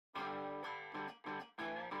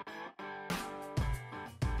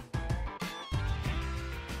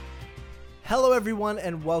Hello everyone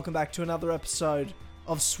and welcome back to another episode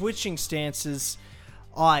of Switching Stances.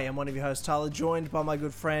 I am one of your hosts, Tyler, joined by my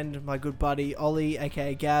good friend, my good buddy, Ollie,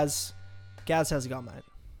 aka Gaz. Gaz, how's it going, mate?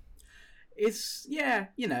 It's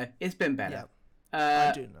been better.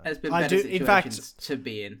 I do know. It's been better situations to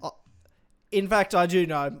be in. In fact, I do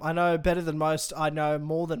know. I know better than most. I know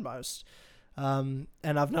more than most. And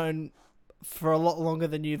I've known for a lot longer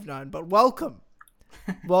than you've known. But welcome.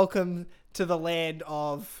 Welcome to the land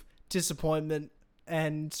of disappointment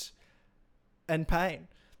and pain.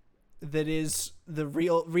 That is the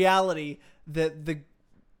reality that the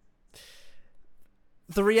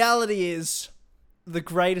reality is the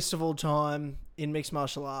greatest of all time in mixed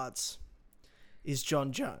martial arts is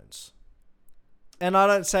Jon Jones. And I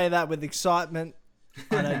don't say that with excitement.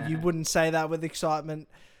 I know you wouldn't say that with excitement.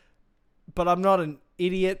 But I'm not an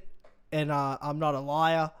idiot, and I'm not a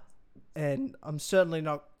liar, and I'm certainly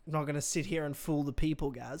not going to sit here and fool the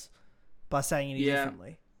people, Gaz, by saying any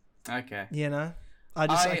differently. Okay. You know? I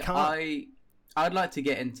can't. I'd like to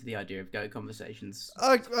get into the idea of GOAT conversations.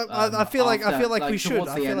 I feel like we should.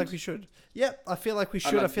 I feel end. like we should. Yep, I feel like we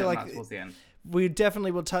should. Like I feel like towards the end. we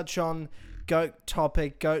definitely will touch on GOAT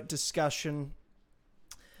topic, GOAT discussion.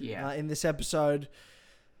 Yeah. In this episode.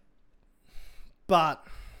 But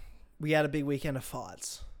we had a big weekend of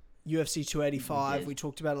fights. UFC 285. We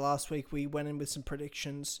talked about it last week. We went in with some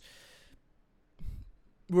predictions.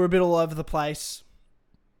 We're a bit all over the place.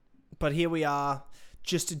 But here we are.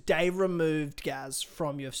 Just a day removed, Gaz,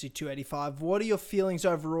 from UFC 285. What are your feelings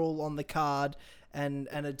overall on the card and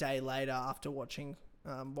a day later after watching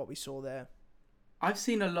what we saw there? I've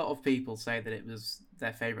seen a lot of people say that it was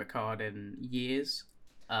their favourite card in years.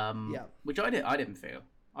 Which I didn't feel.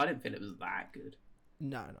 I didn't feel it was that good.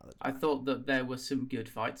 No. I thought that there were some good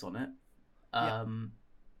fights on it.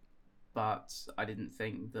 But I didn't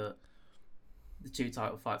think that the two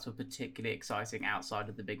title fights were particularly exciting outside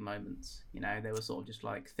of the big moments. You know, they were sort of just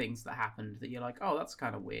like things that happened that you're like, oh, that's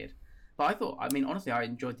kind of weird. But honestly, I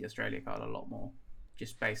enjoyed the Australia card a lot more,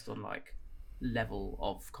 just based on like level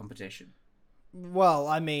of competition. Well,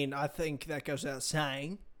 I think that goes without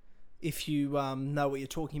saying. If you know what you're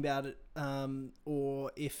talking about,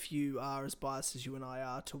 or if you are as biased as you and I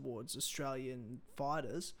are towards Australian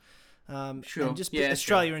fighters, Sure. And just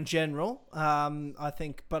Australia in general, I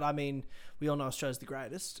think. But we all know Australia's the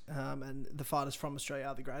greatest, and the fighters from Australia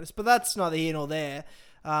are the greatest. But that's neither here nor there.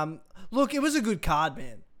 Look, it was a good card,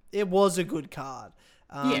 man. It was a good card.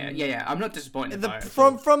 Yeah. I'm not disappointed by it.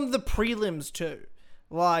 From the prelims too.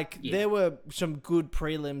 There were some good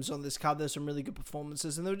prelims on this card. There's some really good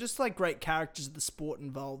performances, and there were just like great characters of the sport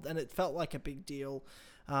involved, and it felt like a big deal.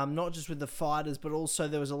 Not just with the fighters, but also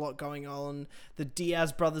there was a lot going on. The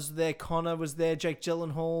Diaz brothers were there. Conor was there. Jake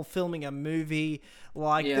Gyllenhaal filming a movie.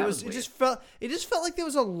 It just felt like there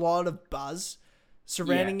was a lot of buzz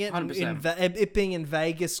surrounding it, and it being in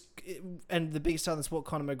Vegas, and the biggest star in the sport,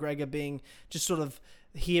 Conor McGregor, being just sort of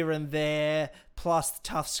here and there, plus the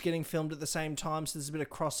Tufts getting filmed at the same time, so there's a bit of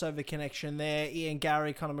crossover connection there. Ian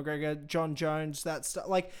Gary, Conor McGregor, Jon Jones, that stuff.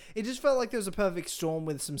 It just felt like there was a perfect storm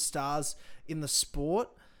with some stars in the sport,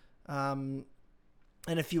 and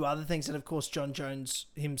a few other things, and of course Jon Jones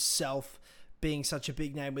himself being such a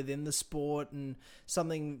big name within the sport, and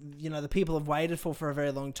something the people have waited for a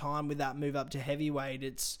very long time with that move up to heavyweight.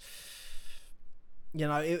 It's there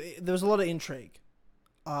was a lot of intrigue.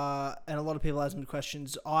 And a lot of people had some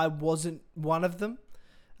questions. I wasn't one of them,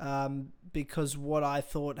 because what I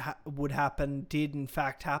thought would happen did in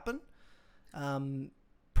fact happen.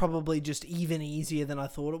 Probably just even easier than I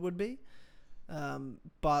thought it would be.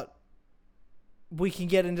 But we can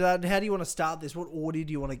get into that. How do you want to start this? What order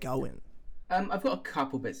do you want to go in? I've got a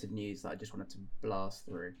couple bits of news that I just wanted to blast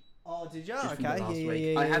through. Oh, did you?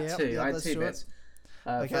 Okay. Yeah. I had two bits.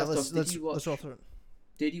 Okay, let's roll through it.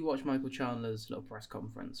 Did you watch Michael Chandler's little press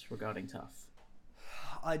conference regarding Tough?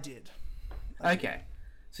 I did. Okay.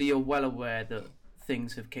 So you're well aware that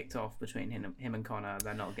things have kicked off between him and Conor.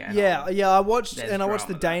 They're not getting on. Yeah. I watched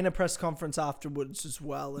the Dana press conference afterwards as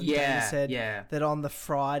well. And Dana said that on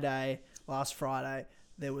the last Friday,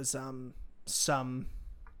 there was some,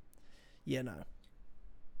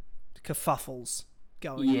 kerfuffles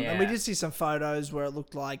going on. And we did see some photos where it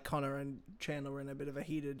looked like Conor and Chandler were in a bit of a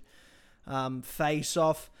heated face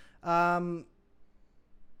off. I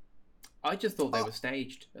just thought they were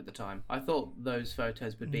staged at the time. I thought those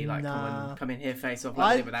photos would be like, come in here, face off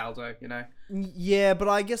like they did with Aldo, Yeah, but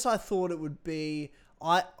I guess I thought it would be.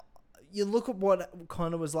 You look at what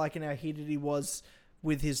Conor was like and how heated he was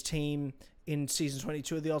with his team in season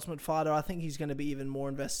 22 of The Ultimate Fighter. I think he's going to be even more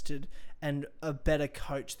invested and a better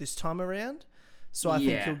coach this time around. So I think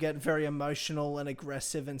Yeah. he'll get very emotional and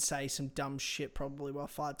aggressive and say some dumb shit probably while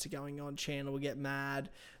fights are going on. Chandler will get mad.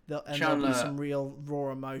 There'll be Chandler- some real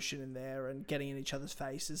raw emotion in there and getting in each other's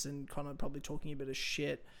faces and kind of probably talking a bit of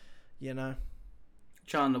shit, you know.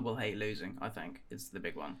 Chandler will hate losing, I think, is the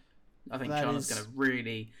big one. I think That Chandler's is- going to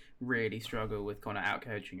really, really struggle with Conor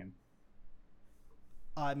out-coaching him.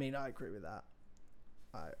 I mean, I agree with that.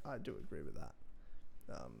 I do agree with that.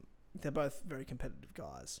 They're both very competitive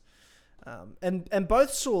guys. And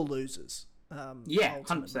both sore losers. Yeah,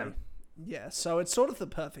 ultimately. 100%. Yeah, so it's sort of the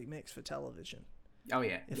perfect mix for television. Oh,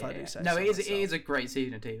 yeah. If yeah, I do yeah. say No, so it is myself. a great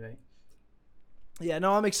season of TV. Yeah,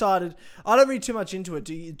 no, I'm excited. I don't read too much into it.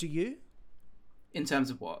 Do you? In terms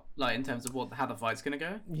of what? Like, in terms of how the fight's going to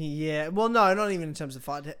go? Yeah, well, no, not even in terms of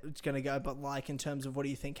fight it's going to go, but like in terms of what do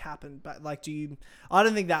you think happened? But like, I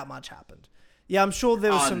don't think that much happened. Yeah, I'm sure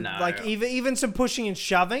there was some no. like even some pushing and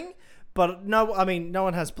shoving, but no, I mean, no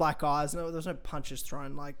one has black eyes. No, there's no punches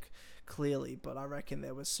thrown like clearly, but I reckon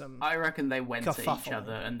there was some. I reckon they went to each kerfuffling.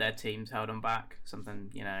 other and their teams held them back.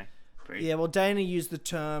 Something, pretty... Yeah, well, Dana used the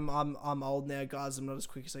term I'm old now, guys. I'm not as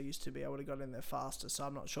quick as I used to be. I would have got in there faster, so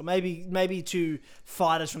I'm not sure. Maybe two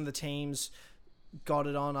fighters from the teams got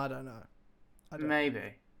it on. I don't know.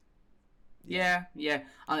 Maybe. Yeah.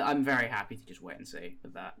 I'm very happy to just wait and see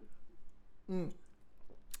with that. Me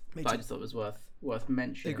But too. I just thought it was worth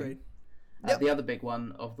mentioning. Agreed. The other big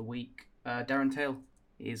one of the week, Darren Till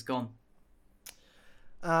is gone.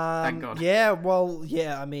 Thank God. Yeah, well,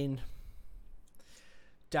 yeah, I mean,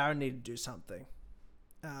 Darren needed to do something.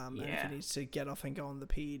 And if Yeah. he needs to get off and go on the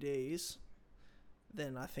PEDs,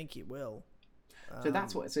 then I think he will. So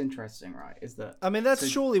that's what's interesting, right? Is that I mean, that's so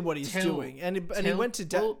surely what he's Till- doing. And he Till- went to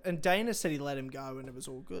well- and Dana said he let him go and it was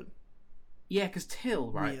all good. yeah, because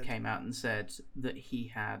Till Weird. came out and said that he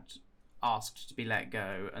had asked to be let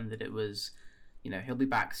go and that it was, he'll be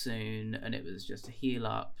back soon and it was just a heal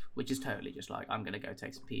up, which is totally just like I'm gonna go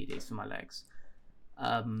take some PEDs for my legs.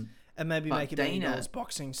 And maybe But make $1 million Dana-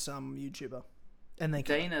 boxing some YouTuber. And then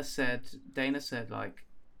Dana said like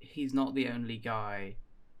he's not the only guy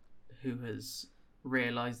who has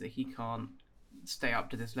realized that he can't stay up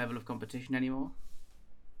to this level of competition anymore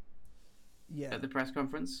yeah. at the press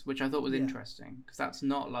conference, which I thought was Yeah. interesting because that's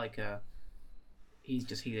not like he's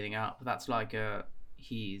just healing up. That's like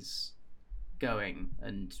he's going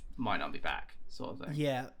and might not be back sort of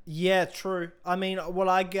thing. Yeah, true. I mean, what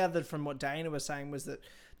I gathered from what Dana was saying was that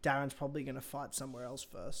Darren's probably going to fight somewhere else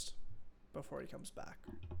first before he comes back.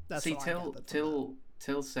 That's See, what I gathered from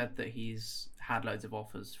Till said that he's had loads of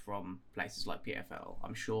offers from places like PFL.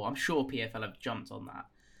 I'm sure PFL have jumped on that.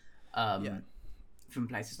 Yeah. From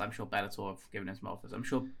places I'm sure Bellator have given him some offers. I'm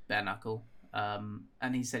sure Bare Knuckle.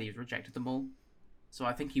 And he said he's rejected them all. So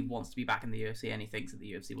I think he wants to be back in the UFC and he thinks that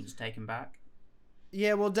the UFC will just take him back.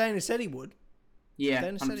 Yeah, well, Dana said he would. Yeah,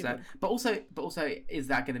 Dana said he 100%. would. But also, is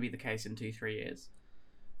that going to be the case in 2-3 years?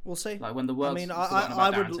 We'll see. Like when the world's I mean, forgotten I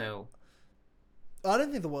about would- Darren Till. I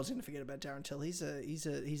don't think the world's going to forget about Darren Till. He's a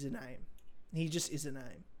name. He just is a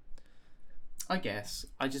name. I guess.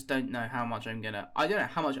 I just don't know how much I don't know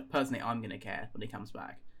how much personally I'm gonna care when he comes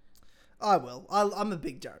back. I will. I'm a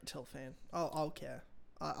big Darren Till fan. I'll care.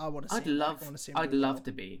 I want to see. I'd love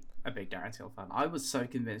to be a big Darren Till fan. I was so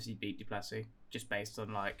convinced he'd beat Duplessis just based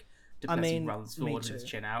on like Duplessis runs me forward with too. his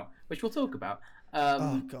chin out, which we'll talk about.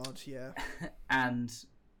 Oh God, yeah. And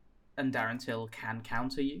Darren Till can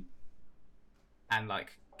counter you, and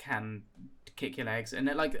like can kick your legs, and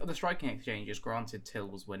like the striking exchanges. Granted, Till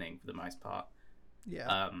was winning for the most part.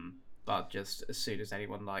 Yeah. But just as soon as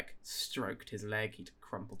anyone like stroked his leg, he'd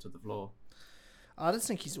crumple to the floor. I just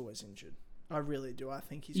think he's always injured. I really do. I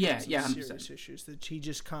think he's Yeah, got some yeah, serious 100%. issues that he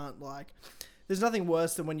just can't like. There's nothing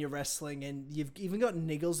worse than when you're wrestling and you've even got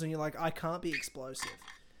niggles and you're like, I can't be explosive.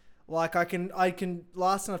 Like I can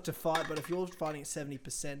last enough to fight, but if you're fighting at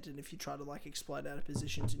 70% and if you try to like explode out of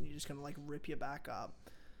positions and you're just gonna like rip your back up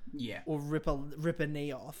Yeah. or rip a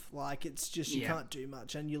knee off, like it's just you Yeah. can't do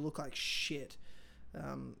much and you look like shit.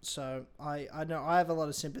 So I know I have a lot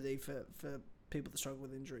of sympathy for people that struggle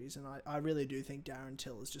with injuries, and I really do think Darren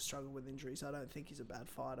Till has just struggled with injuries. I don't think he's a bad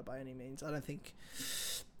fighter by any means. I don't think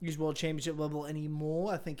he's world championship level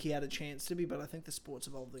anymore. I think he had a chance to be, but I think the sport's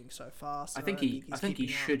evolving so fast. I think he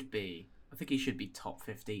should be. I think he should be top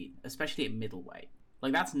 15, especially at middleweight.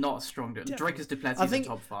 Like that's not a strong. Dricus Duplessis is a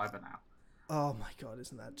top 5 now. Oh my God,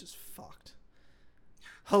 isn't that just fucked?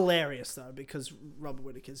 Hilarious though, because Robert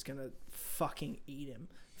Whittaker's gonna fucking eat him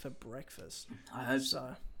for breakfast. I hope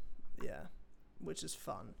so. Yeah, which is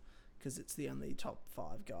fun because it's the only top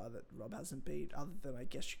 5 guy that Rob hasn't beat, other than I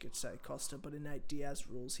guess you could say Costa. But in Nate Diaz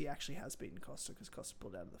rules, he actually has beaten Costa because Costa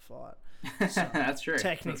pulled out of the fight. So That's true.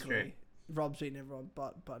 technically, That's true. Rob's beaten everyone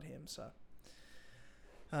but him. So,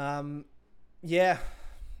 yeah,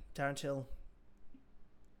 Darren Till.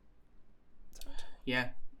 Yeah,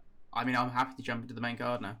 I mean, I'm happy to jump into the main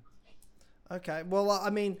card now. Okay, well, I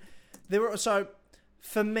mean,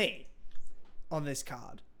 for me on this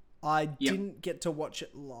card, I didn't get to watch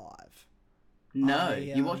it live. No,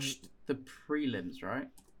 you watched the prelims, right?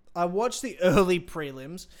 I watched the early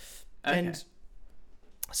prelims, okay. And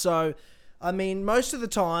so, I mean, most of the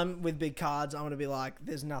time with big cards, I'm going to be like,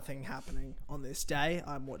 there's nothing happening on this day.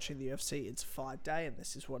 I'm watching the UFC. It's fight day, and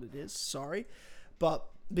this is what it is. Sorry. But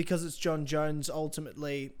because it's Jon Jones,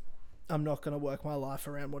 ultimately, I'm not going to work my life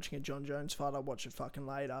around watching a Jon Jones fight. I'll watch it fucking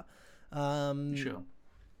later. Sure.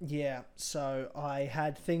 Yeah, so I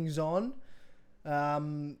had things on.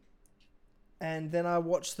 And then I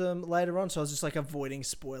watched them later on, so I was just like avoiding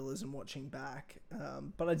spoilers and watching back.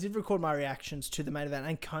 But I did record my reactions to the main event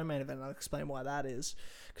and co-main event, and I'll explain why that is,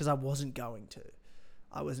 because I wasn't going to.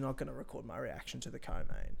 I was not going to record my reaction to the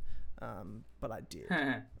co-main, but I did.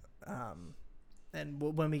 And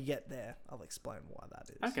when we get there, I'll explain why that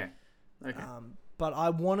is. Okay. But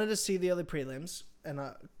I wanted to see the other prelims, and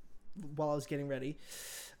while I was getting ready,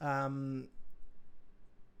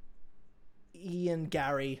 Ian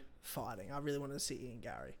Gary fighting. I really wanted to see Ian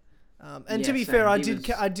Gary. And to be fair, I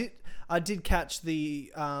did catch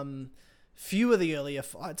the few of the earlier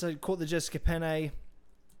fights. I caught the Jessica Penne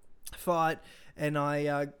fight, and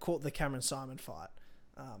I caught the Cameron Simon fight.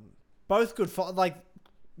 Both good fight, like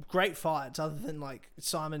great fights. Other than like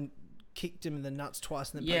Simon kicked him in the nuts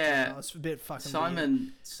twice, and then it's a bit fucking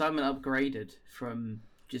weird. Simon upgraded from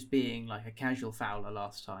just being like a casual fowler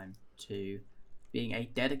last time to being a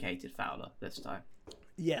dedicated fowler this time.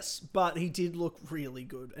 Yes, but he did look really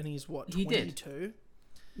good, and he's what, 22?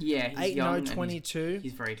 Yeah, he's young. 22.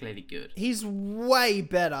 He's very clearly good. He's way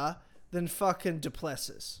better than fucking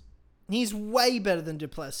Duplessis. He's way better than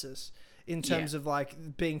Duplessis in terms of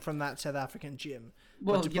like being from that South African gym.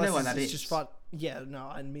 Well, you know why that is. Just I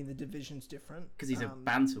mean the division's different because he's a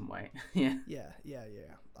bantamweight. Yeah.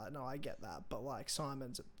 No, I get that, but like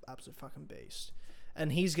Simon's an absolute fucking beast,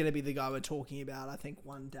 and he's gonna be the guy we're talking about. I think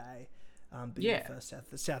one day. Being the first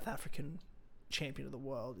South African champion of the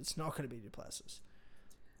world. It's not going to be Duplessis.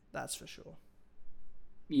 That's for sure.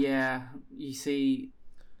 Yeah, you see,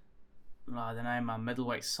 I don't know, man,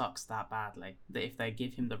 middleweight sucks that badly that if they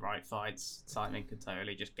give him the right fights, Simon could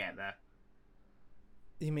totally just get there.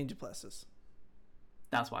 You mean Duplessis?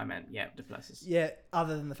 That's what I meant, yeah, Duplessis. Yeah,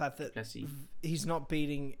 other than the fact that he's not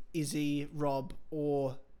beating Izzy, Rob,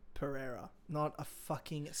 or Pereira. Not a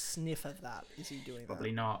fucking sniff of that is he doing.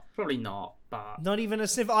 Probably not, but not even a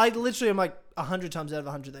sniff. I literally am like 100 times out of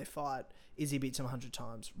 100 they fight. Izzy beats him 100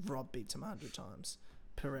 times. Rob beats him 100 times.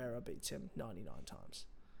 Pereira beats him 99 times.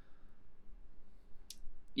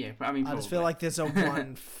 Yeah, but I mean, I just feel like there's a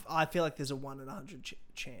one. I feel like there's a 1 in 100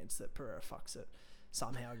 chance that Pereira fucks it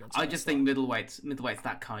somehow against. I just think middleweight's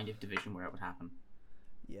that kind of division where it would happen.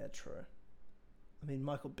 Yeah, true. I mean,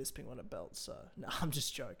 Michael Bisping won a belt, so no, I'm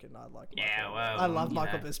just joking. I like. I love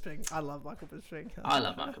Michael Bisping. I love Michael Bisping. I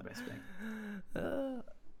love Michael Bisping.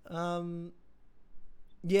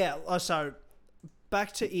 Yeah. So,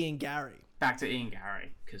 back to Ian Gary.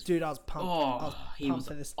 Because dude, I was pumped. He was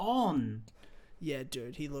for this. on. Yeah,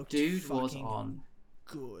 dude, he looked. Was on.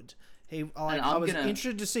 Good. I was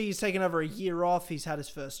interested to see he's taken over a year off. He's had his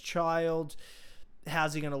first child.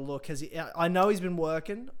 How's he going to look? I know he's been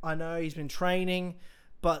working. I know he's been training,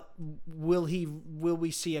 but will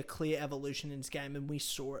we see a clear evolution in his game? And we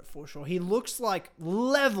saw it for sure. He looks like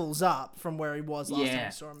levels up from where he was last time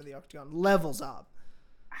we saw him in the octagon. Levels up.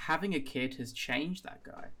 Having a kid has changed that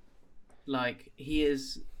guy. Like, he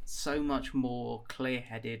is so much more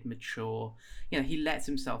clear-headed, mature. You know, he lets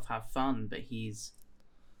himself have fun, but he's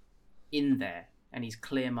in there. And he's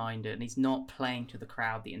clear-minded, and he's not playing to the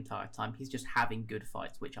crowd the entire time. He's just having good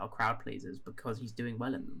fights, which are crowd pleasers because he's doing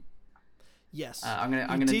well in them. Yes,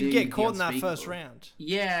 he did get caught in that first round.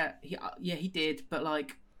 Yeah, he did. But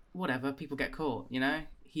like, whatever, people get caught, you know.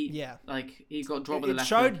 He got dropped with the left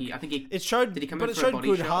hook. It showed. Did he come but in it for a showed body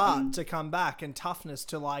good shot heart to come back and toughness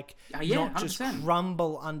to like not 100%. just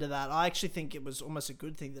crumble under that. I actually think it was almost a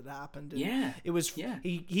good thing that happened. And it was. Yeah.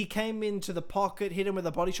 He came into the pocket, hit him with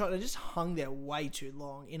a body shot, and just hung there way too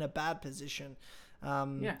long in a bad position.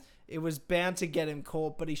 It was bound to get him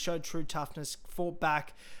caught, but he showed true toughness. Fought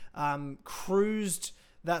back, cruised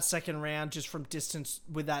that second round just from distance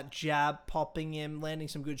with that jab, popping him, landing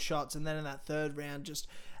some good shots, and then in that third round just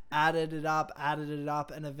added it up,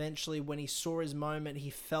 and eventually when he saw his moment,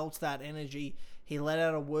 he felt that energy, he let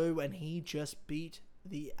out a woo, and he just beat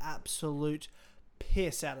the absolute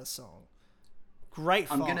piss out of Song. Great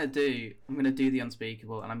fight. I'm gonna do the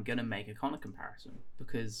unspeakable, and I'm gonna make a Conor comparison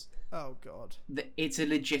because oh god,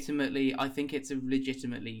 I think it's a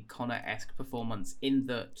legitimately Conor-esque performance in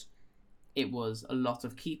that it was a lot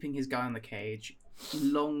of keeping his guy on the cage,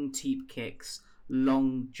 long teep kicks,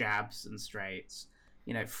 long jabs and straights,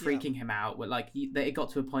 freaking him out. Where it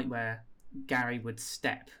got to a point where Gary would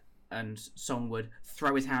step and Song would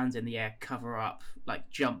throw his hands in the air, cover up,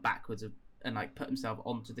 jump backwards and put himself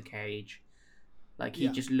onto the cage. He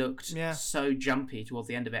just looked so jumpy towards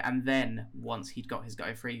the end of it. And then once he'd got his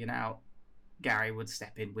guy freaking out, Gary would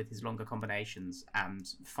step in with his longer combinations and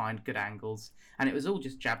find good angles. And it was all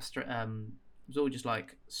just it was all just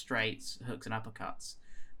straights, hooks and uppercuts.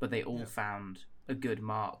 But they all found a good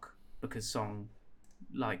mark because Song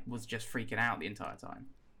was just freaking out the entire time.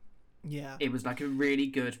 Yeah. It was a really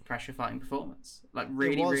good pressure fighting performance.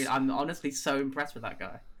 Really, I'm honestly so impressed with that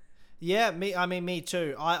guy. Yeah, me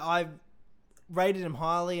too. I rated him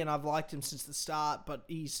highly, and I've liked him since the start. But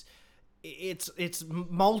it's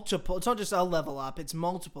multiple. It's not just a level up; it's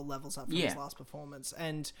multiple levels up from his last performance.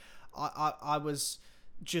 And I was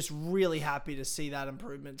just really happy to see that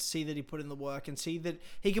improvement, see that he put in the work, and see that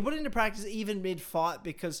he could put it into practice even mid-fight,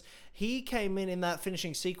 because he came in that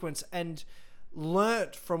finishing sequence and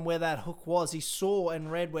learnt from where that hook was. He saw and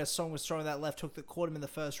read where Song was throwing that left hook that caught him in the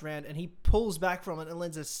first round, and he pulls back from it and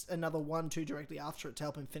lands another 1-2 directly after it to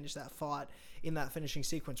help him finish that fight in that finishing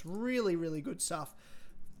sequence. Really, really good stuff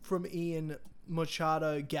from Ian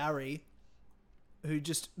Machado Gary,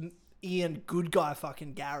 Ian good guy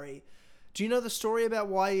fucking Gary. Do you know the story about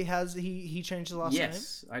why he changed his last name?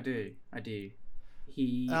 Yes, I do.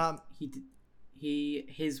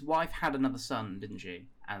 His wife had another son, didn't she?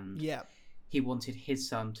 And he wanted his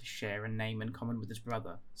son to share a name in common with his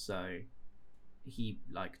brother, so he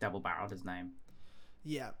double-barreled his name.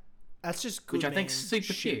 Yeah, that's just good. Which I think's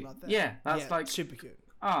super cute. Right, yeah, that's super cute.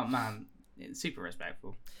 Oh man, it's super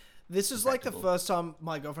respectful. This is the first time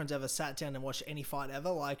my girlfriend's ever sat down and watched any fight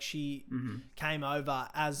ever. She came over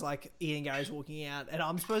as Ian Gary's walking out, and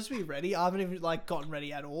I'm supposed to be ready. I haven't even gotten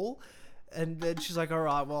ready at all. And then she's like, all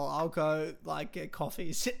right, well, I'll go get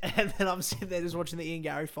coffees. And then I'm sitting there just watching the Ian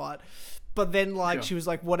Gary fight. But then she was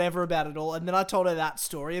like, whatever about it all. And then I told her that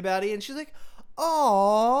story about it, and she's like,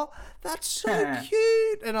 oh, that's so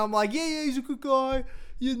cute. And I'm like, yeah, he's a good guy.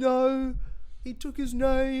 He took his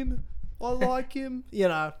name. I like him. It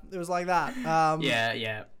was like that.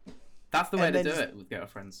 Yeah. That's the way to do it with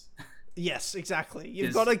girlfriends. Yes, exactly.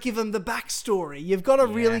 You've got to give them the backstory. You've got to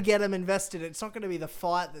really get them invested. It's not going to be the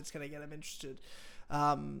fight that's going to get them interested.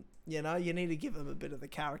 You need to give them a bit of the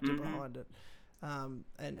character behind it.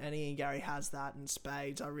 And Ian Gary has that in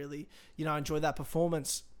spades. I really, enjoyed that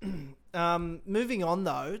performance. Moving on,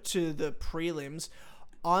 though, to the prelims,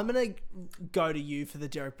 I'm going to go to you for the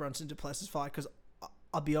Derek Brunson Duplessis fight, because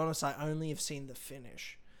I'll be honest, I only have seen the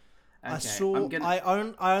finish. Okay, I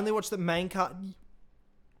only watched the main card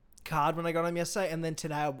when I got home yesterday, and then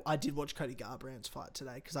today I did watch Cody Garbrandt's fight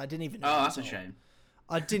today, because I didn't even know the result. That's a shame.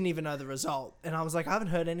 I didn't even know the result, and I was like, I haven't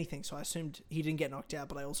heard anything, so I assumed he didn't get knocked out,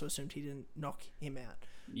 but I also assumed he didn't knock him out.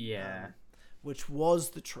 Yeah. Which was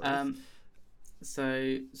the truth.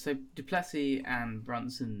 So Duplessis and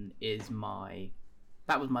Brunson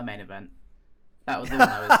that was my main event. That was the one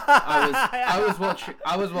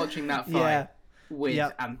I was watching that fight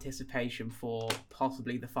with anticipation for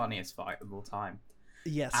possibly the funniest fight of all time.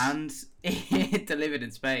 Yes. And it delivered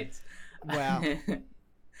in spades. Wow.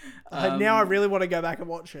 Now I really want to go back and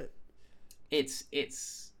watch it.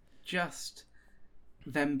 It's just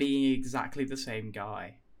them being exactly the same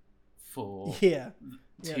guy for 2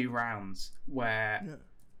 rounds, where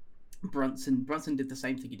Brunson did the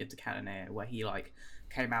same thing he did to Cannonier, where he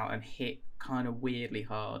came out and hit kind of weirdly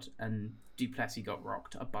hard, and Duplessis got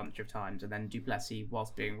rocked a bunch of times, and then Duplessis was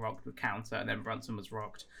being rocked with counter, and then Brunson was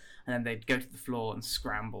rocked, and then they'd go to the floor and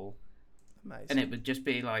scramble. Amazing. And it would just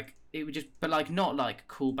be but not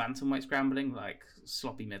cool bantamweight scrambling,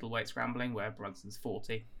 sloppy middleweight scrambling where Brunson's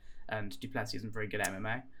 40 and Duplessis isn't very good at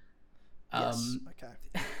MMA. Yes. Okay.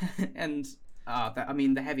 And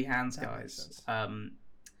the heavy hands guys have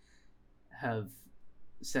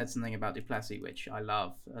said something about Duplessis which I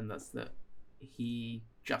love, and that's that he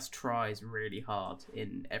just tries really hard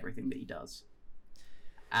in everything that he does.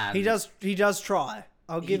 And he does try.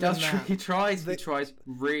 I'll give him that. He tries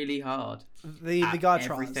really hard. The guy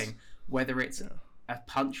tries everything, whether it's a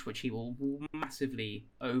punch which he will massively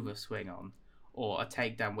overswing on, or a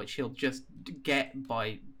takedown which he'll just get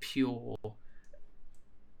by pure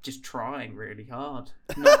just trying really hard.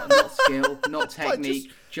 Not skill, not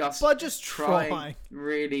technique, just trying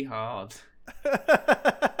really hard.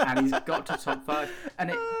 And he's got to top 5.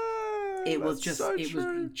 And it was so it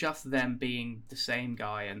true. was just them being the same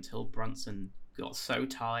guy until Brunson got so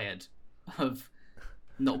tired of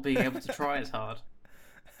not being able to try as hard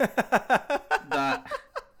that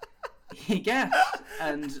he gasped,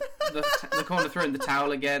 and the corner throwing the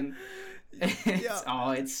towel again.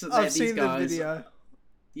 I've seen the video.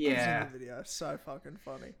 Yeah, I've seen the video. So fucking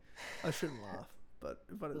funny. I shouldn't laugh, but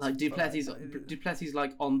it's like Duplessis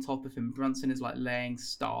like on top of him. Brunson is like laying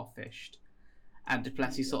starfished, and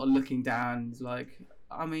Duplessis sort of looking down. He's like,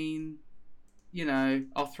 I mean, you know,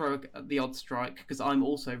 I'll throw the odd strike because I'm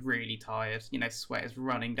also really tired. You know, sweat is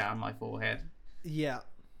running down my forehead. Yeah.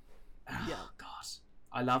 Yeah. God,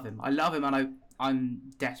 I love him, and I'm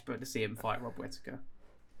desperate to see him fight Rob Whittaker.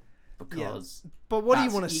 Because but what do you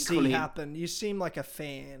want to see happen? You seem like a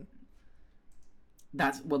fan.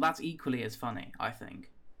 That's equally as funny, I think.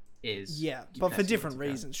 But for different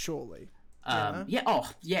reasons, surely. Yeah.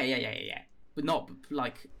 But not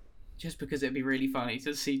like just because it'd be really funny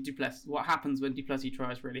to see Duplessis. What happens when Duplessis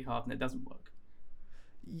tries really hard and it doesn't work?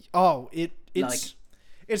 Oh, it's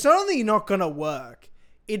not only not gonna work.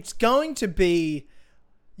 It's going to be.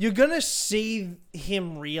 You're going to see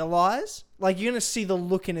him realize, like, you're going to see the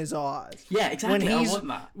look in his eyes. Yeah, exactly. I want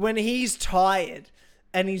that. When he's tired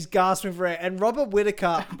and he's gasping for air, and Robert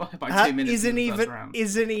Whittaker by 2 minutes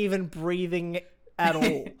isn't even breathing at all.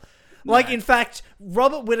 No. Like, in fact,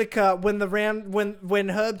 Robert Whittaker, when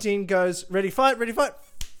Herb Dean goes, ready, fight,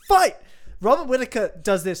 Robert Whittaker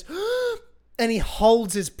does this, and he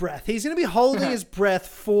holds his breath. He's going to be holding his breath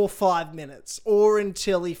for 5 minutes or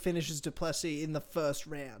until he finishes Duplessis in the first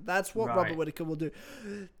round. That's what Robert Whittaker will do.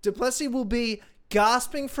 Duplessis will be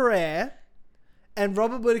gasping for air, and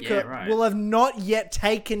Robert Whittaker will have not yet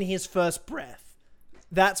taken his first breath.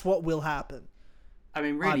 That's what will happen. I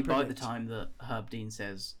mean, really, by the time that Herb Dean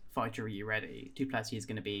says, "Fighter, are you ready?" Duplessis is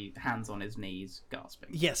going to be hands on his knees, gasping.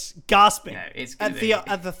 Yes, gasping. You know, it's at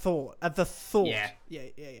the thought. Yeah.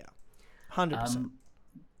 100%.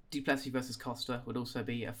 Duplessis versus Costa would also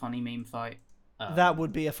be a funny meme fight. That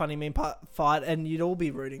would be a funny meme fight, and you'd all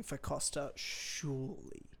be rooting for Costa,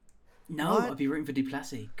 surely. No, right? I'd be rooting for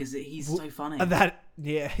Duplessis because he's so funny.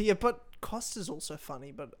 But Costa's also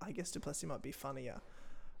funny, but I guess Duplessis might be funnier.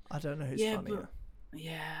 I don't know who's funnier.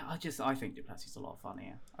 I think Duplessis is a lot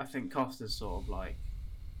funnier. I think Costa's sort of like,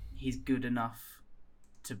 he's good enough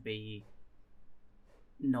to be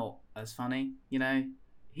not as funny, you know?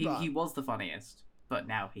 He was the funniest, but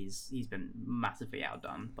now he's been massively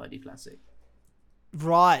outdone by Duplessis.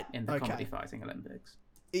 Right. In the comedy fighting Olympics.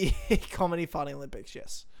 Comedy fighting Olympics,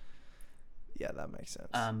 yes. Yeah, that makes sense.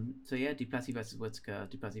 So yeah, Duplessis versus Whittaker,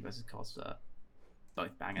 Duplessis versus Costa,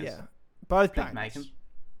 both bangers. Yeah, both bangers.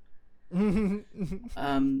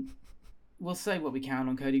 We'll say what we can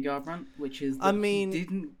on Cody Garbrandt, which is that he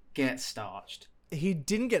didn't get starched. He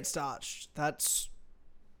didn't get starched. It's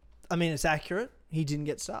accurate. He didn't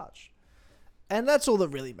get starched. And that's all that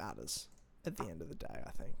really matters at the end of the day, I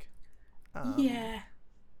think.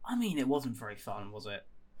 I mean, it wasn't very fun, was it?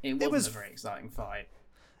 It wasn't a very exciting fight.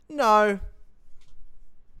 No,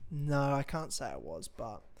 I can't say it was,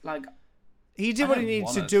 but... Like... He did what he needed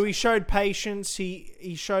to do. He showed patience.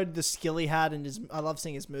 He showed the skill he had, and I love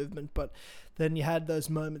seeing his movement. But then you had those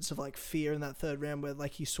moments of like fear in that third round where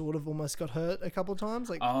like he sort of almost got hurt a couple of times.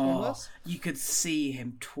 Like almost. You could see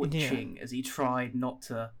him twitching as he tried not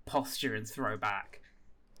to posture and throw back.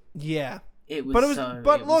 Yeah, it was. That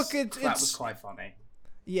was quite funny.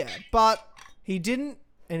 Yeah, but he didn't,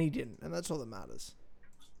 and that's all that matters.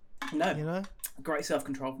 No, you know, great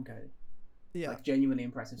self-control from Cody. Yeah, like genuinely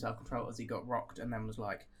impressive self-control as he got rocked and then was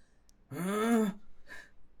like, I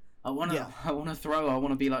want to throw. I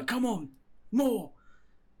want to be like, come on, more.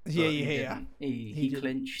 He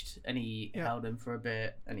clinched and he held him for a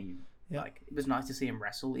bit, and he like, it was nice to see him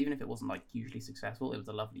wrestle, even if it wasn't like hugely successful. It was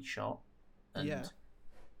a lovely shot, and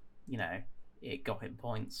you know, it got him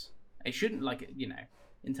points. It shouldn't, like, you know,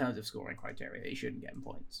 in terms of scoring criteria, it shouldn't get him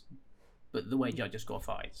points. But the way judges score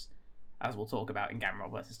fights, as we'll talk about in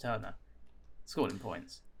Gamrot versus Turner, scored him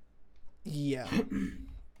points. Yeah.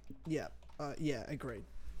 Agreed.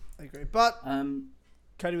 But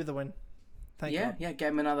Cody with the win. Thank you. Yeah, get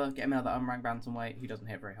him another unranked bantamweight who doesn't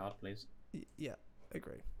hit very hard, please. Yeah,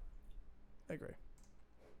 agree. Do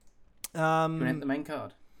you want to hit the main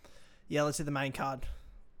card? Yeah, let's hit the main card.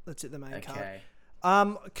 Okay.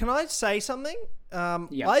 Can I say something?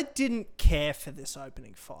 Yeah. I didn't care for this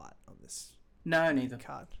opening fight on this. No, neither.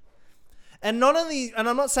 Card. And not only, and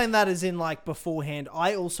I'm not saying that as in like beforehand.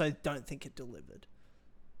 I also don't think it delivered.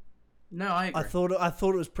 No, I agree. I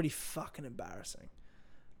thought it was pretty fucking embarrassing.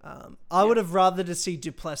 I would have rather to see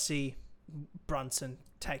Duplessis, Brunson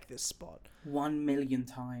take this spot. 1,000,000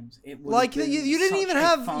 times. It would Like have been you didn't such even a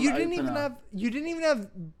have fun you didn't even opener. have you didn't even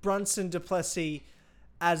have Brunson du Plessis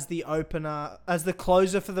as the opener, as the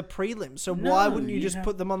closer for the prelim. So why No, wouldn't you you just have-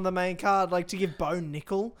 put them on the main card, like to give Bo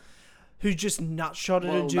Nickel, who just nutshotted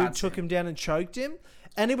a Well, dude, that's took it. him down and choked him,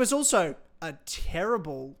 and it was also a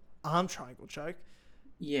terrible arm triangle choke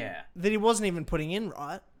Yeah. that he wasn't even putting in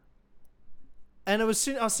right. And I was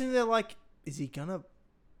sitting there like, is he gonna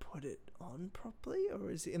put it on properly,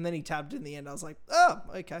 or is he? And then he tapped in the end. I was like, oh,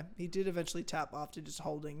 okay. He did eventually tap after just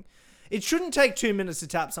holding. It shouldn't take 2 minutes to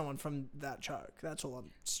tap someone from that choke. That's all I'm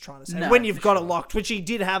just trying to say. No, when you've for got it sure. locked, which he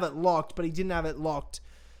did have it locked, but he didn't have it locked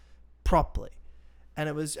properly. And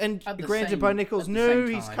it was, and At the granted, same- Bo Nichols at the knew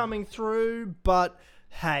same he's time- coming through, but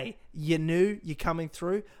hey, you knew you're coming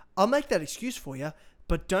through. I'll make that excuse for you,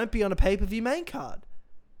 but don't be on a pay-per-view main card.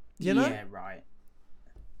 You know? Yeah, right.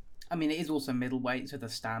 I mean, it is also middleweight, so the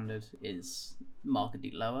standard is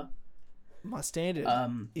markedly lower. My standard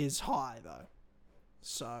is high though,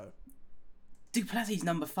 so Du Plessis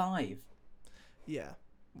number 5. yeah.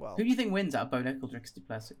 Well, Who do you think wins out of Bo Nichols, Rick Du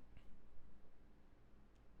Plessis?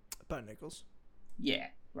 Bo Nichols. Yeah,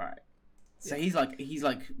 right. So Yeah. he's like he's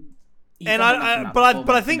And done enough in that but I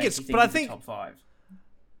performance to think make it's, you but I he's the think, top 5.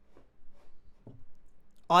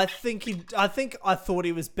 I think I thought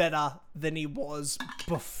he was better than he was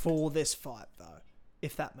before this fight though,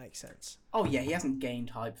 if that makes sense. Oh yeah, he hasn't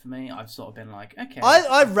gained hype for me. I've sort of been like, okay. I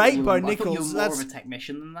thought rate you Bo were- I thought you Nichols, were more that's- of a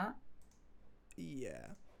technician than that. Yeah.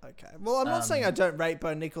 Okay. Well, I'm not saying I don't rate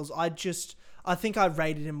Bo Nichols. I think I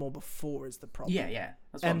rated him more before is the problem. Yeah.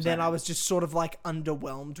 That's what I'm And then saying. I was just sort of like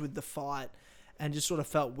underwhelmed with the fight and just sort of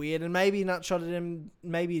felt weird. And maybe he nutshotted him,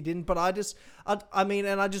 maybe he didn't. But I just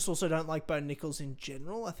also don't like Bo Nichols in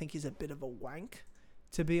general. I think he's a bit of a wank,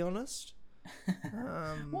 to be honest.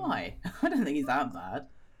 Why? I don't think he's that bad.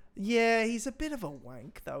 Yeah, he's a bit of a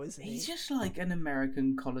wank though, isn't he? He's just like an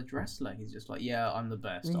American college wrestler. He's just like, yeah, I'm the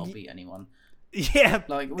best. I'll beat anyone. Yeah,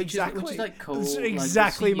 Like, which is like cool. That's Like, we'll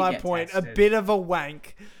exactly see you my get point. tested. A bit of a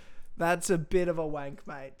wank. That's a bit of a wank,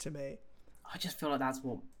 mate, to me. I just feel like that's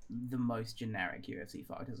what the most generic UFC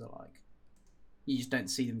fighters are like. You just don't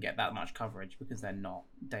see them get that much coverage because they're not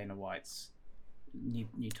Dana White's new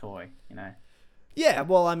toy, you know. Yeah,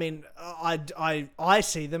 well, I mean, I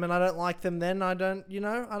see them and I don't like them. Then I don't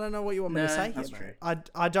know what you want me to No, say that's here, true. mate.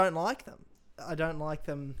 I don't like them. I don't like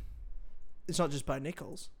them. It's not just Bo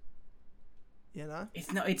Nichols. You know?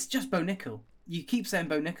 It's just Bo Nickel. You keep saying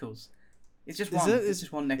Bo Nichols. It's just Is one. it? It's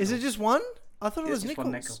just one nickel. Is it just one? I thought it was It's just Nichols.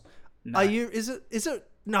 one nickel. No, Are you? Is it?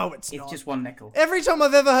 No, it's not. It's just one nickel. Every time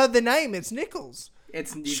I've ever heard the name, it's Nichols.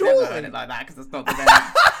 You've Surely. never heard it like that because it's not the name.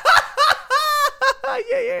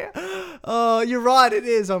 Yeah. Oh, you're right. It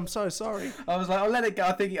is. I'm so sorry. I was like, I'll let it go.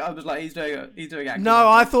 I was like, he's doing acting. No,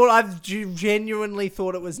 I've genuinely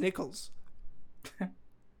thought it was Nichols.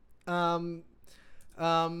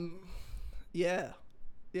 Yeah.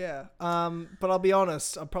 But I'll be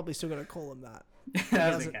honest, I'm probably still gonna call him that.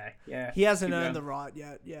 That's okay. Yeah. He hasn't Keep earned the going. right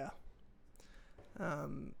yet. Yeah.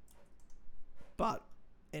 But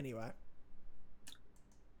anyway,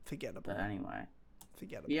 forgettable. But anyway.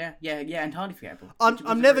 Forgettable. Yeah, entirely forgettable. I'm Which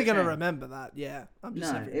was a never great gonna shame. remember that. Yeah. I'm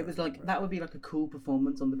just No, never it gonna was like remember that would be like a cool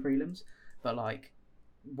performance on the prelims, but like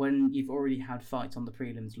when you've already had fights on the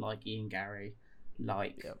prelims like Ian Gary,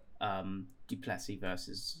 like Du Plessis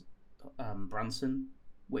versus Brunson,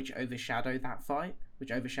 which overshadowed that fight,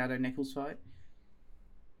 which overshadowed Nichols' fight.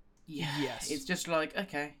 Yeah, Yes. it's just like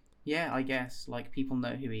okay, yeah, I guess like people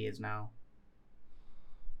know who he is now.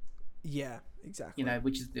 Yeah, exactly. You know,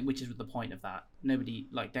 which is the point of that. Nobody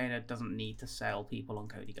like Dana doesn't need to sell people on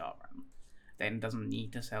Cody Garbrandt. Dana doesn't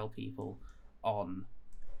need to sell people on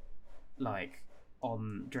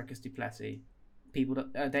Dricus du Plessis.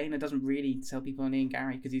 Dana doesn't really sell people on Ian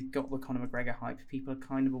Gary because he's got the Conor McGregor hype. People are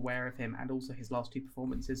kind of aware of him, and also his last 2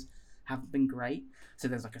 performances haven't been great. So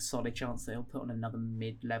there's like a solid chance that he'll put on another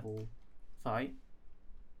mid-level fight.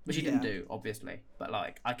 Which he didn't do, obviously, but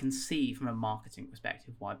like I can see from a marketing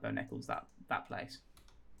perspective why Bo Nichols that place.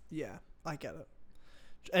 Yeah, I get it.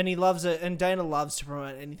 And he loves it, and Dana loves to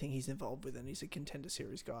promote anything he's involved with, and he's a Contender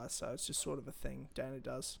Series guy, so it's just sort of a thing Dana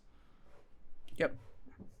does. Yep.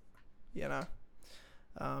 You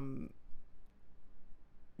know.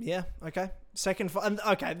 Yeah. Okay. Second fight.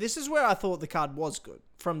 Okay. This is where I thought the card was good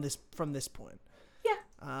from this point. Yeah.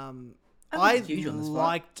 I huge on this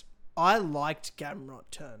fight. liked Gamrot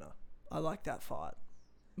Turner. I liked that fight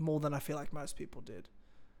more than I feel like most people did.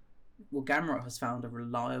 Well, Gamrot has found a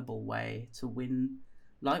reliable way to win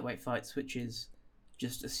lightweight fights, which is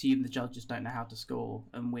just assume the judges don't know how to score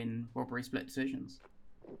and win robbery split decisions.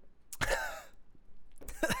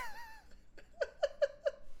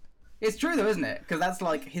 It's true though, isn't it? Because that's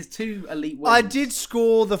like his 2 elite wins. I did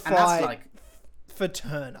score the and that's fight like for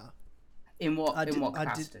Turner. in what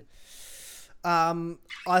capacity?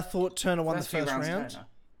 I thought Turner won the First 2 first rounds, round. Turner.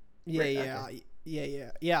 Yeah, Right,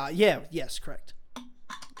 yeah, okay. yes, correct.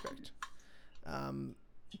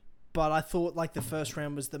 But I thought like the first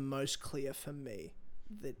round was the most clear for me.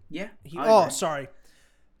 That Yeah. sorry.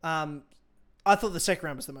 I thought the second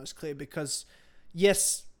round was the most clear because,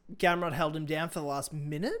 yes, Gamrot held him down for the last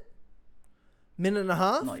minute and a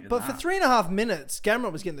half. Not even But that. for 3.5 minutes,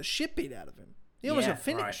 Gamrot was getting the shit beat out of him. He almost Yeah, got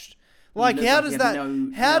finished. Right. Like, how does that?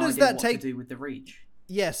 How does that what take? to do with the reach?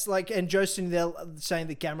 Yes, like, and Joe there saying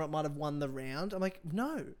that Gamrot might have won the round. I'm like,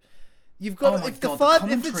 no. You've got. Oh my if the God, five, the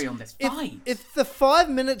if commentary it's, on this if, fight. if the 5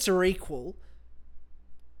 minutes are equal,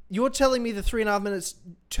 you're telling me the 3.5 minutes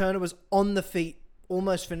Turner was on the feet,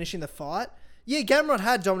 almost finishing the fight. Yeah, Gamrot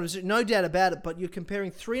had dominance, no doubt about it. But you're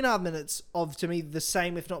comparing 3.5 minutes of, to me, the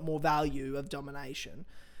same, if not more, value of domination.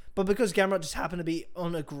 But because Gamrot just happened to be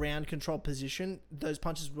on a ground control position, those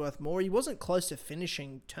punches were worth more. He wasn't close to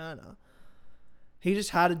finishing Turner. He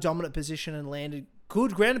just had a dominant position and landed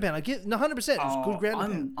good ground and pound. I get 100%. It was good ground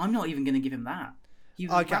and pound. I'm not even going to give him that. He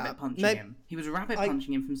was Okay, rabbit punching him. He was rabbit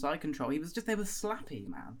punching him from side control. He was just there with slappy,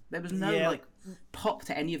 man. There was no like pop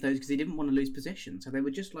to any of those because he didn't want to lose position. So they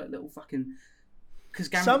were just like little fucking. Because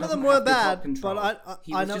some of them were bad, but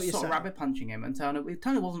he I was know just what you're sort of saying. rabbit punching him, and Turner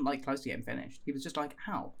wasn't like close to getting finished. He was just like,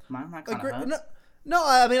 "Ow, man, that kind of hurts." No,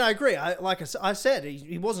 I mean I agree. I said,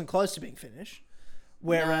 he wasn't close to being finished.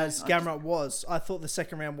 Whereas Gamrot was. I thought the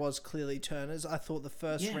second round was clearly Turner's. I thought the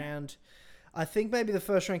first round... I think maybe the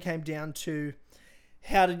first round came down to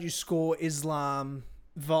how did you score Islam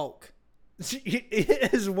Volk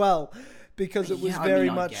as well. Because it was very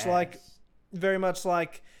much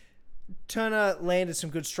like Turner landed some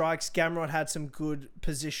good strikes. Gamrot had some good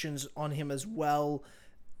positions on him as well.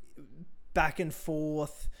 Back and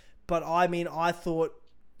forth. But I mean, I thought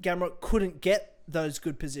Gamrot couldn't get those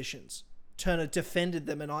good positions. Turner defended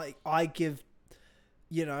them, and I give,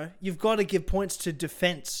 you've got to give points to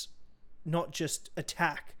defense, not just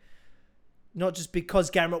attack. Not just because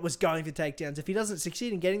Gamrot was going for takedowns. If he doesn't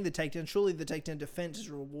succeed in getting the takedown, surely the takedown defense is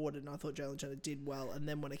rewarded, and I thought Jalen Turner did well. And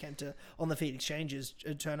then when it came to on-the-feet exchanges,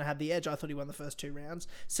 Turner had the edge. I thought he won the first 2 rounds.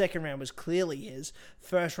 Second round was clearly his.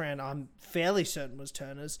 First round, I'm fairly certain was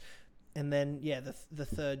Turner's. And then, the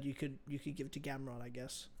third you could give to Gamrot, I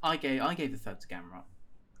guess. I gave the third to Gamrot.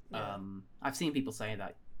 Yeah. I've seen people say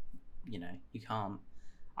that, you can't.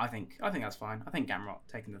 I think that's fine. I think Gamrot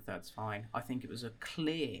taking the third's fine. I think it was a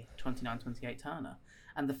clear 29-28 Turner.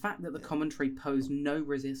 And the fact that the commentary posed no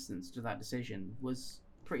resistance to that decision was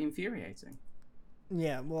pretty infuriating.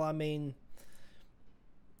 Yeah, well, I mean,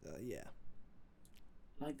 yeah.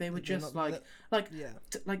 Like, they were just like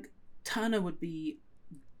Turner would be,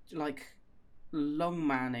 like, long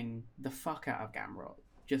manning the fuck out of Gamrot.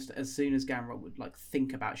 Just as soon as Gamrot would like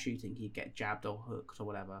think about shooting, he'd get jabbed or hooked or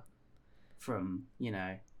whatever from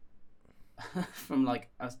from like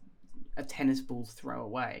a tennis ball's throw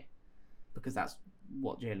away, because that's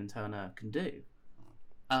what Jalen Turner can do.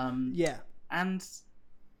 And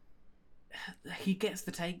he gets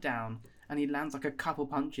the takedown and he lands like a couple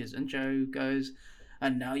punches, and Joe goes,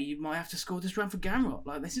 "And now you might have to score this round for Gamrot.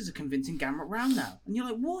 Like, this is a convincing Gamrot round now." And you're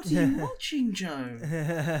like, "What are you watching, Joe?"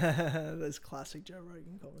 That's classic Joe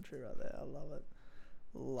Rogan commentary right there. I love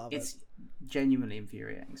it. It's genuinely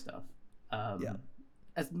infuriating stuff. I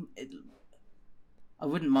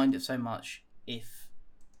wouldn't mind it so much if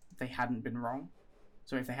they hadn't been wrong.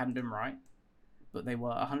 So if they hadn't been right. But they were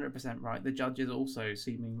 100% right. The judges also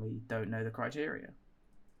seemingly don't know the criteria.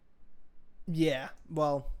 Yeah,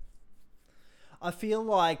 well... I feel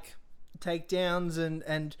like takedowns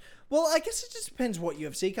and well, I guess it just depends what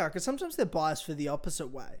UFC card, because sometimes they're biased for the opposite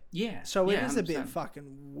way. Yeah. So it is 100%. a bit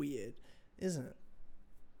fucking weird, isn't it?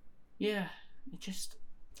 Yeah.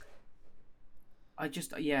 I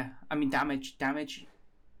mean, damage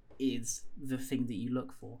is the thing that you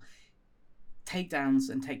look for. Takedowns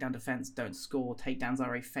and takedown defense don't score. Takedowns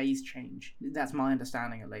are a phase change. That's my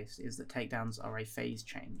understanding, at least, is that takedowns are a phase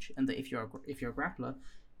change, and that if you're a grappler,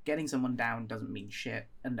 getting someone down doesn't mean shit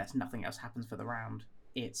unless nothing else happens for the round.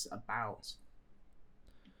 It's about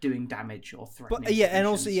doing damage or threatening. But and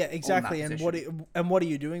also exactly. And what are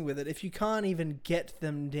you doing with it? If you can't even get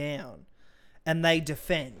them down, and they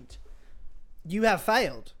defend, you have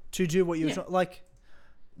failed to do what you're like.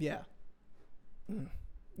 Yeah.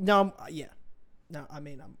 No. No. I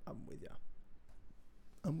mean, I'm with you.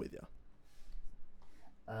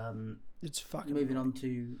 It's fucking... Moving on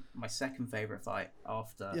to my second favourite fight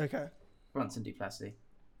after Brunson du Plessis.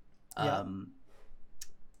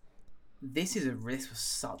 this was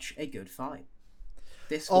such a good fight.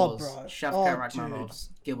 This Oh, was bro. Shavkat Oh, Rakhmonov's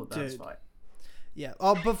Gilbert Burns Dude. fight. Yeah.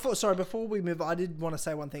 Oh, before we move on, I did want to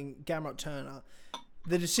say one thing. Gamrot Turner,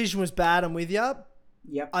 the decision was bad. I'm with you.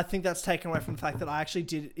 Yep. I think that's taken away from the fact that I actually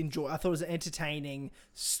did enjoy. I thought it was an entertaining,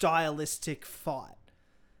 stylistic fight.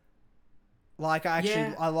 Like I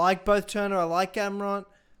like both Turner. I like Gamrot.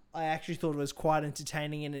 I actually thought it was quite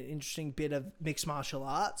entertaining and an interesting bit of mixed martial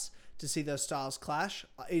arts to see those styles clash.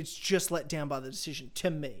 It's just let down by the decision to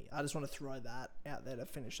me. I just want to throw that out there to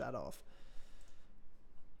finish that off.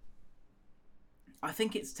 I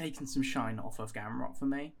think it's taken some shine off of Gamrot for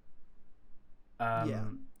me. Yeah.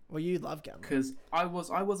 Well, you love Gamrot. Because I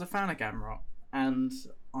was a fan of Gamrot, and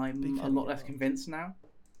I'm a lot less convinced now.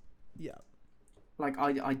 Yeah. Like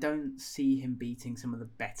I don't see him beating some of the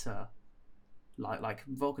better, like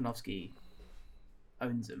Volkanovski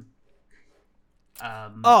owns him.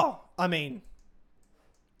 I mean,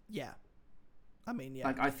 yeah.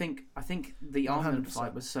 Like I think the Armand 100%.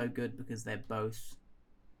 fight was so good because they're both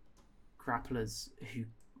grapplers who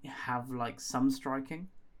have like some striking,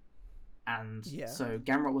 and so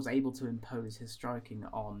Gamrot was able to impose his striking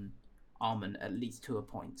on Armand at least to a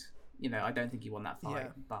point. You know, I don't think he won that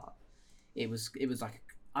fight, but it was like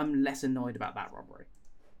I'm less annoyed about that robbery.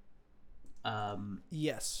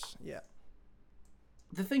 Yes. Yeah.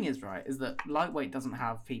 The thing is, right, is that lightweight doesn't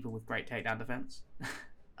have people with great takedown defense.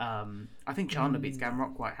 I think Chandler beats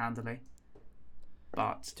Gamrot quite handily,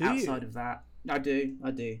 but outside of that, I do.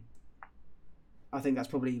 I think that's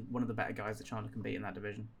probably one of the better guys that Chandler can beat in that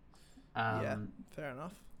division. Yeah, fair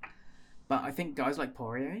enough. But I think guys like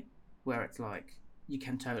Poirier, where it's like you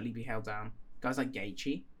can totally be held down. Guys like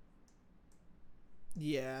Gaethje.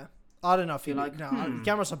 Yeah, I don't know if you're you like,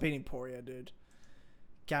 Gamrot's not beating Poirier, dude.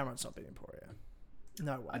 Gamrot's not beating Poirier.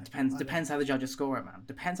 No way. It depends how the judges score it, man.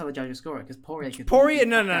 Depends how the judges score it, because Poirier could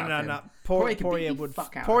no. Poirier would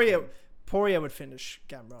Poirier would finish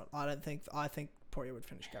Gamrot. I think Poirier would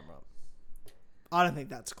finish Gamrot. I don't think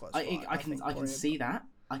that's close. I can see that.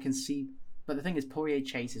 I can see, but the thing is, Poirier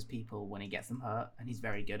chases people when he gets them hurt, and he's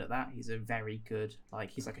very good at that. He's a very good,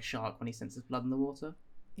 he's like a shark when he senses blood in the water.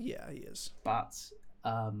 Yeah, he is. But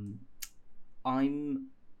I'm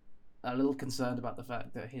a little concerned about the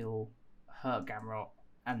fact that he'll hurt Gamrot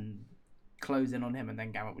and close in on him, and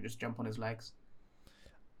then Gamrot would just jump on his legs.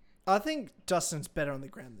 I think Dustin's better on the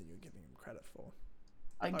ground than you're giving him credit for.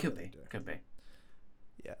 Could be.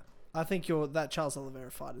 Yeah, I think that Charles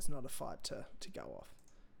Oliveira fight is not a fight to go off.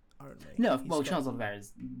 Only. No, Charles Oliveira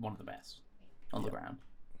is one of the best on the ground.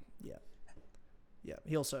 Yeah. Yeah,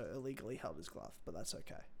 he also illegally held his glove, but that's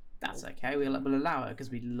okay. That's okay. We'll allow it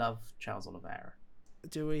because we love Charles Oliveira.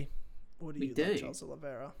 Do we? Or do you love Charles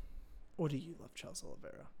Oliveira? Or do you love Charles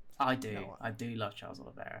Oliveira? I do. No, I do love Charles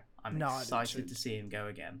Oliveira. I'm excited to see him go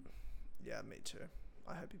again. Yeah, me too.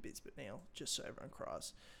 I hope he beats McNeil, just so everyone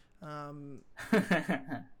cries.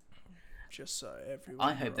 Just so everyone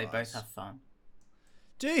I hope they both have fun.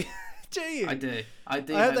 Do you? I do. I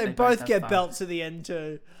hope they both get belts at the end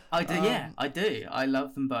too. I do, I do. I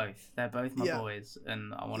love them both. They're both my boys,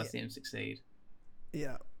 and I want to see them succeed.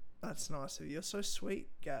 Yeah, that's nice of you. You're so sweet,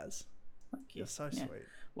 Gaz. Thank you. You're so sweet.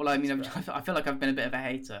 Well, I mean, I feel like I've been a bit of a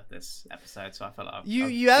hater this episode, so I feel like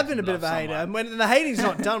you have been a bit of a hater, and when the hating's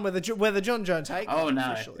not done, whether John Jones hates. Oh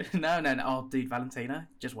no, no. Oh, dude, Valentina,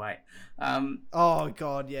 just wait. Oh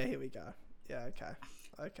God, yeah, here we go. Yeah,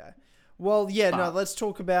 okay. Well, let's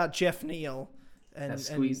talk about Jeff Neal and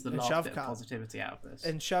squeeze the last bit of Shavkat. Positivity out of this.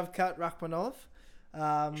 And Shavkat Rakhmonov.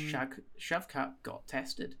 Shavkat got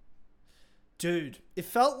tested. Dude, it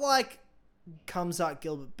felt like Khamzat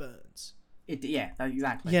Gilbert Burns.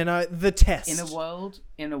 Exactly. The test. In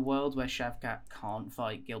a world where Shavkat can't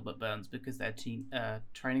fight Gilbert Burns because they're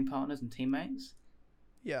training partners and teammates.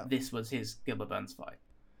 Yeah. This was his Gilbert Burns fight.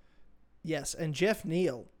 Yes, and Jeff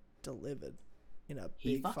Neal delivered.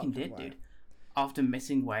 He fucking did, dude. After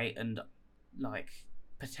missing weight and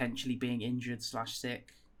potentially being injured /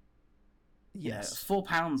 sick. Yes. 4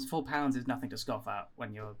 pounds. 4 pounds is nothing to scoff at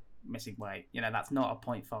when you're missing weight. That's not a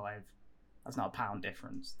 0.5. That's not a pound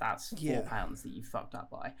difference. That's 4 pounds that you fucked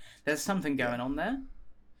up by. There's something going on there.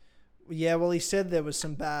 Yeah, well, he said there was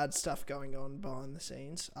some bad stuff going on behind the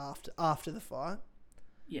scenes after the fight.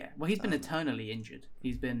 Yeah, well, he's been eternally injured.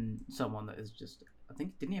 He's been someone that is just... I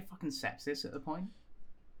think, didn't he have fucking sepsis at a point?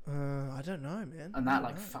 I don't know, man. And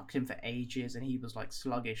that fucked him for ages, and he was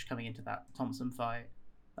sluggish coming into that Thompson fight,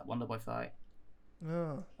 that Wonderboy fight.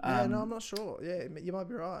 Oh, yeah, no, I'm not sure. Yeah, you might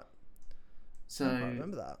be right. So I can't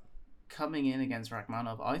remember that. Coming in against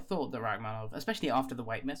Rakhmonov, I thought that Rakhmonov, especially after the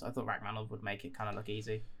weight miss, I thought Rakhmonov would make it kind of look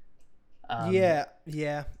easy. Yeah.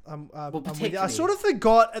 I'm with you. I particularly- sort of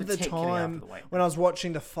forgot at the particularly after time the weight when I was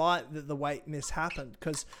watching the fight that the weight miss happened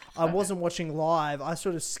because I wasn't watching live. I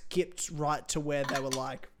sort of skipped right to where they were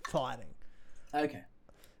like fighting. Okay.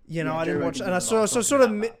 You know, Yeah, I Joe didn't watch, Rogan and I did a lot sort of of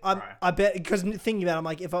talking about that, I bet because thinking about it, I'm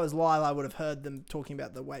like, if I was live, I would have heard them talking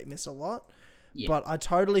about the weight miss a lot. Yeah. But I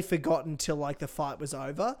totally forgot until like the fight was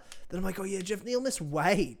over. Then I'm like, oh yeah, Jeff Neal missed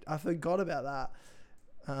weight. I forgot about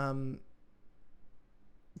that.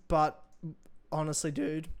 But honestly,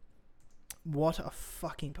 dude, what a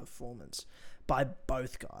fucking performance by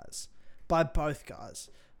both guys.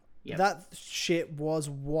 Yep. That shit was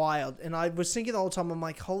wild. And I was thinking the whole time, I'm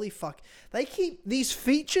like, holy fuck. They keep these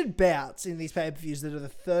featured bouts in these pay-per-views that are the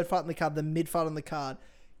third fight on the card, the mid fight on the card,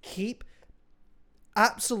 keep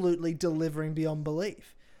absolutely delivering beyond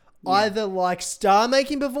belief. Yeah. Either like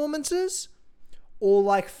star-making performances or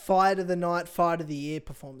like fight of the night, fight of the year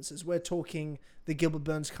performances. We're talking the Gilbert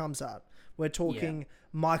Burns comes out. We're talking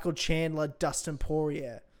Michael Chandler, Dustin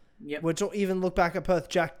Poirier. Yep. We're even look back at Perth,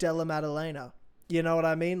 Jack Della Maddalena. You know what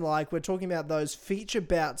I mean? Like, we're talking about those feature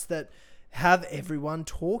bouts that have everyone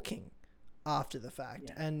talking after the fact.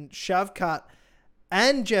 Yeah. And Shavkat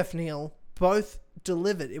and Jeff Neal both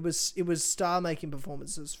delivered. It was star-making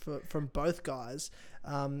performances from both guys.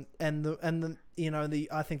 I think the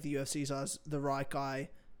UFC's eyes, the right guy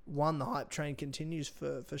won. The hype train continues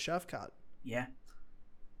for Shavkat. Yeah.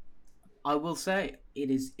 I will say it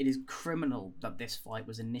is criminal that this fight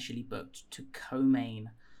was initially booked to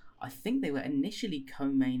co-main. I think they were initially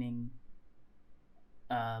co-maining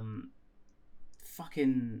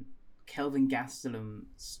fucking Kelvin Gastelum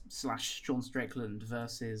 / Sean Strickland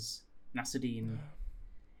versus Nasruddin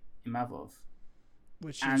Imavov.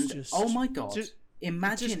 Which and is just... oh my god,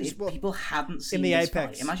 imagine if people hadn't seen this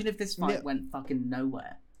Apex fight. Imagine if this fight went fucking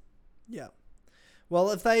nowhere. Yeah.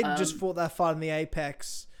 Well, if they just fought that fight in the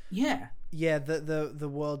Apex... Yeah. Yeah, the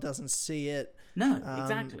world doesn't see it. No,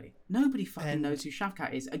 exactly. Nobody fucking knows who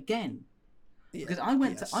Shavkat is again. Yeah, because I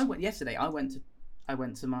went yesterday. I went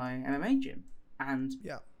to my MMA gym, and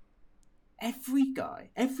every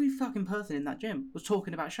fucking person in that gym was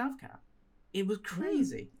talking about Shavkat. It was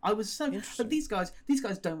crazy. I was so. But these guys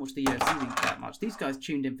don't watch the UFC that much. These guys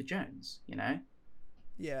tuned in for Jones, you know.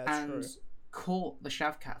 Yeah, and true. Caught the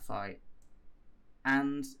Shavkat fight,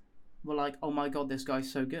 and were like, "Oh my god, this guy's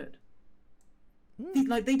so good."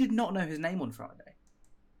 They did not know his name on Friday,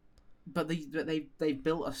 but they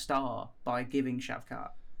built a star by giving Shavkat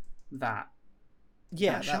that.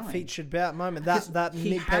 That featured bout moment, that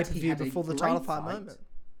mid pay-per-view before the title fight moment.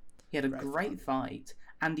 He had a great fight,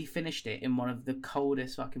 and he finished it in one of the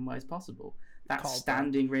coldest fucking ways possible. That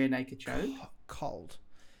standing rear naked choke. Cold.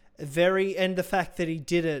 And the fact that he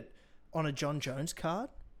did it on a John Jones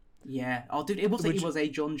card. Yeah. Oh, dude, it was a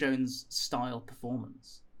John Jones style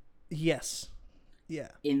performance. Yes.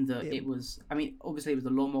 Yeah. It was, I mean, obviously it was a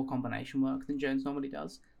lot more combination work than Jones normally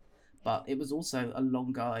does, but it was also a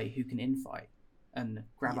long guy who can infight and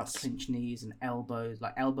grab up clinch knees and elbows,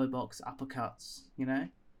 like elbow box, uppercuts, you know?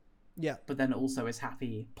 Yeah. But then also is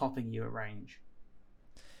happy popping you at range.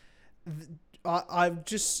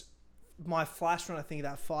 My flash when I think of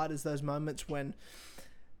that fight is those moments when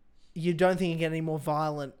you don't think you get any more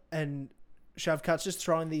violent and Shavkat's just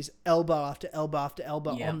throwing these elbow after elbow after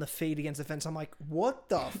elbow on the feet against the fence. I'm like, what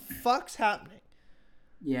the fuck's happening?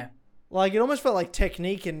 Yeah. Like, it almost felt like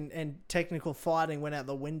technique and technical fighting went out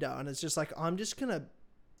the window, and it's just like, I'm just going to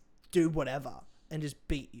do whatever and just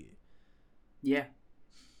beat you. Yeah.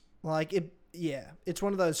 Like, it's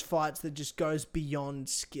one of those fights that just goes beyond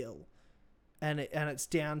skill, and it's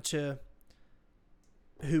down to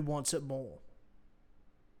who wants it more.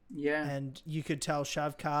 Yeah. And you could tell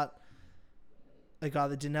Shavkat, a guy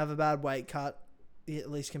that didn't have a bad weight cut,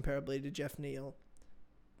 at least comparably to Jeff Neal,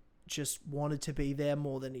 just wanted to be there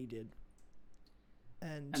more than he did.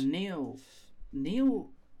 And Neal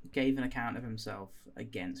gave an account of himself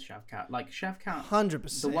against Shavkat. Like, Shavkat...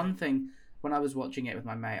 100%. The one thing, when I was watching it with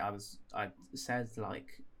my mate, I said,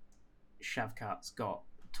 like, Shavkat's got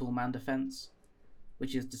tall man defense,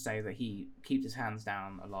 which is to say that he keeps his hands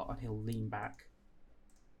down a lot and he'll lean back.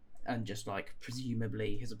 And just, like,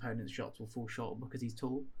 presumably his opponent's shots will fall short because he's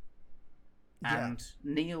tall. And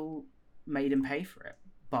Neal made him pay for it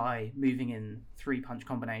by moving in 3-punch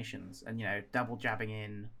combinations and, you know, double jabbing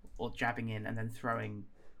in or jabbing in and then throwing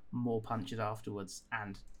more punches afterwards.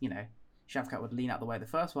 And, you know, Shavkat would lean out the way of the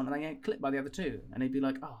first one and then get clipped by the other two. And he'd be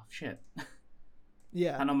like, oh, shit.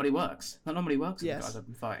 Yeah. That normally works. With the guys I've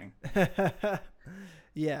been fighting.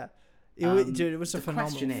 Yeah. Dude, it was a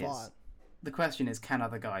phenomenal fight. The question is, can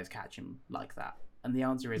other guys catch him like that? And the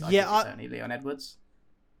answer is, I think Yeah, certainly Leon Edwards.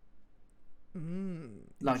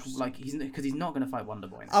 Like he's because he's not going to fight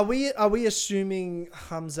Wonderboy now. Are we assuming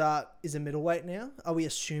Khamzat is a middleweight now? Are we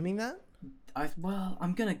assuming that?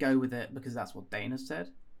 I'm going to go with it because that's what Dana said.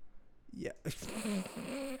 Yeah.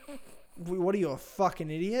 What are you, a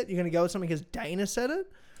fucking idiot? You're going to go with something because Dana said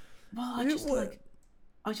it? Well, I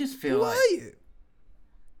just feel Who like... are you?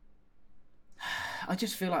 I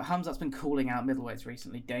just feel like Khamzat's been calling out middleweights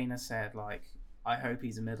recently. Dana said, like, I hope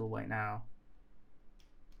he's a middleweight now.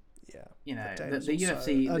 Yeah. You know, the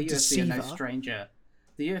UFC are no stranger.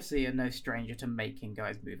 The UFC are no stranger to making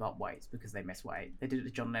guys move up weights because they miss weight. They did it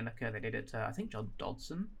to John Lineker. They did it to, I think, John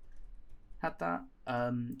Dodson had that.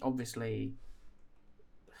 Obviously,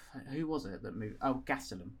 who was it that moved? Oh,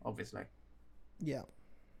 Gastelum, obviously. Yeah.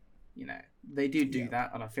 You know, they do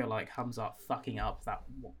that, and I feel like Khamzat fucking up that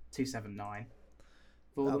 279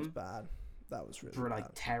 for them. That was bad. That was really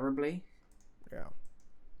bad. Terribly. Yeah.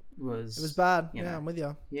 It was bad. Yeah, I'm with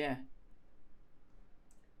you. Yeah.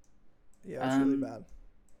 Yeah, it was really bad.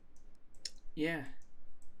 Yeah.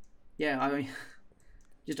 Yeah, I mean,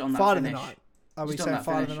 just on that fight finish. of the night. Are we saying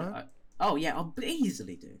fight of the night? Oh, yeah,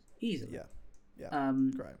 easily, dude. Easily. Yeah. Yeah.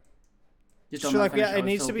 Great. Just on that finish, it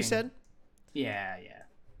needs to be said? Yeah.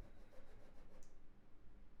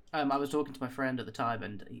 I was talking to my friend at the time,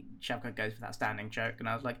 and Shavkat goes for that standing choke, and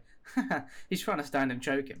I was like, he's trying to stand and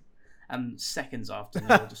choke him. And seconds after,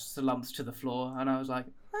 Neil just slumps to the floor, and I was like,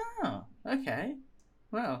 oh, okay.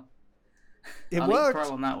 Well, it I'll worked.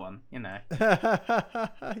 Pro on that one, you know.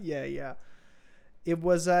 Yeah. It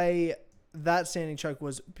was that standing choke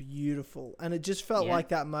was beautiful, and it just felt like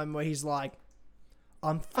that moment where he's like,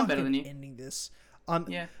 I'm fucking ending this.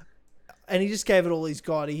 Yeah. And he just gave it all he's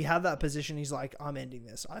got. He had that position. He's like, I'm ending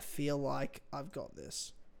this. I feel like I've got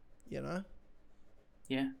this. You know?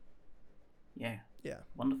 Yeah.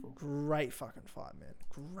 Wonderful. Great fucking fight, man.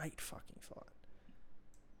 Great fucking fight.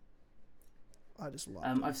 I just love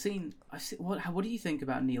it. I've seen. What do you think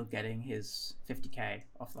about Neil getting his 50k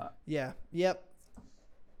off that? Yeah. Yep.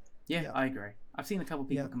 Yeah, I agree. I've seen a couple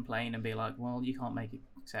people complain and be like, well, you can't make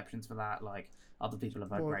exceptions for that. Like, other people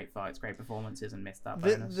have had great fights, great performances, and missed that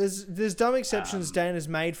bonus. There's dumb exceptions Dana's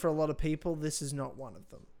made for a lot of people. This is not one of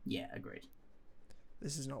them. Yeah, agreed.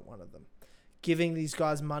 This is not one of them. Giving these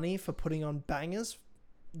guys money for putting on bangers,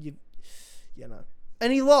 you know.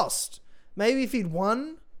 And he lost. Maybe if he'd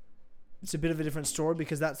won, it's a bit of a different story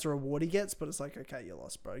because that's the reward he gets. But it's like, okay, you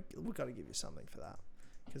lost, bro. We've got to give you something for that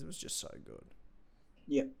because it was just so good.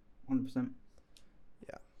 Yep, 100%.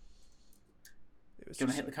 Yeah. It was. Do you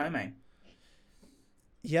want to hit the co-main?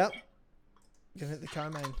 Yep. Gonna hit the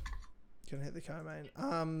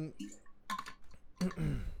co-main.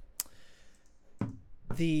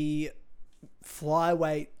 The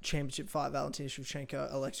flyweight championship fight, Valentina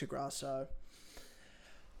Shevchenko, Alexa Grasso.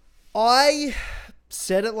 I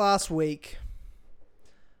said it last week.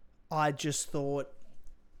 I just thought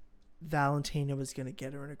Valentina was going to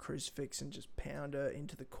get her in a crucifix and just pound her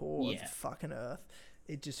into the core of the fucking earth.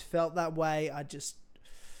 It just felt that way. I just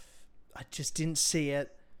didn't see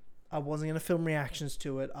it. I wasn't going to film reactions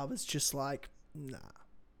to it. I was just like, nah.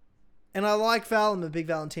 And I like Val. I'm a big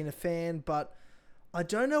Valentina fan, but I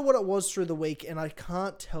don't know what it was through the week, and I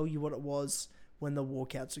can't tell you what it was when the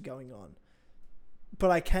walkouts are going on.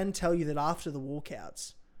 But I can tell you that after the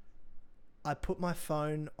walkouts, I put my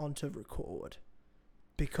phone onto record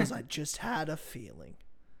because I just had a feeling.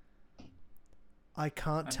 I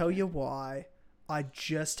can't tell you why. I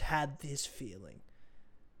just had this feeling.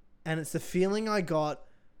 And it's the feeling I got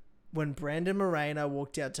when Brandon Moreno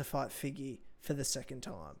walked out to fight Figgy for the second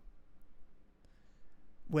time.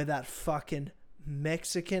 Where that fucking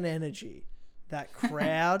Mexican energy, that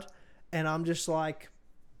crowd, and I'm just like,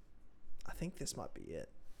 I think this might be it.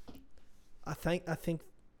 I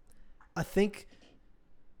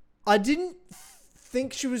didn't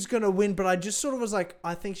think she was going to win, but I just sort of was like,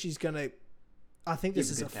 I think this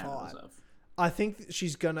is a fight. I think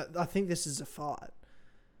this is a fight.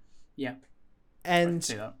 Yeah.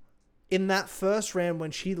 And in that first round,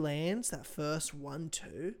 when she lands that first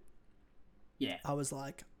 1-2, I was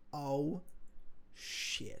like, oh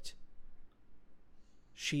shit.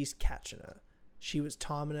 She's catching her. She was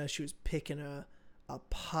timing her. She was picking her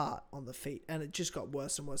apart on the feet. And it just got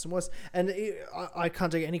worse and worse and worse. And I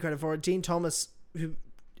can't take any credit for it. Dean Thomas, who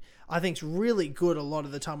I think is really good a lot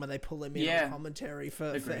of the time when they pull him in on commentary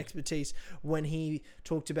for expertise, when he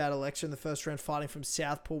talked about Alexa in the first round fighting from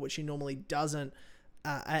Southpaw, which he normally doesn't,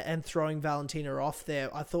 and throwing Valentina off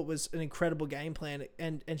there, I thought was an incredible game plan.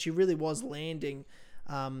 And she really was landing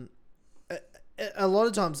a lot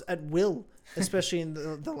of times at will, especially in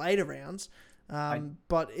the later rounds.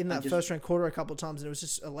 But in that first round quarter a couple of times, and it was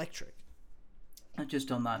just electric. And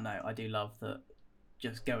just on that note, I do love that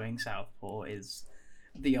just going southpaw is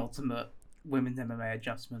the ultimate women's MMA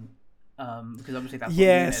adjustment. Because obviously that's what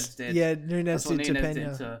Nunes did. Yeah, Nunes That's what did to Nunes Pena.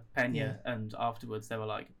 did to Pena, Yeah. and afterwards they were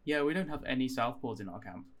like, "Yeah, we don't have any southpaws in our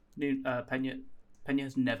camp." Pena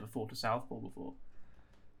has never fought a southpaw before.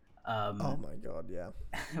 Oh my god, yeah.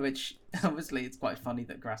 Which obviously it's quite funny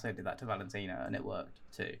that Grasso did that to Valentina, and it worked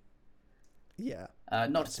too. Yeah.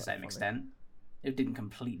 Not to the so same funny. extent. It didn't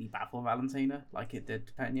completely baffle Valentina like it did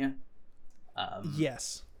to Pena.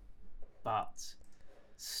 Yes. But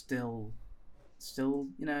still,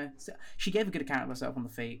 she gave a good account of herself on the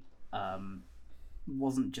feet.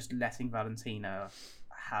 Wasn't just letting Valentina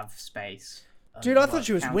have space. Dude, I thought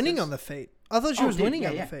she was winning on the feet. I thought she was winning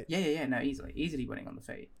on the feet. Yeah. No, easily winning on the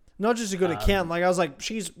feet. Not just a good account. Like, I was like,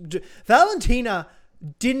 Valentina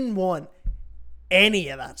didn't want any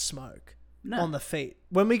of that smoke on the feet.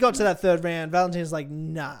 When we got to that third round, Valentina's like,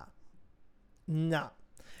 nah. And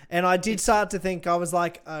I did start to think, I was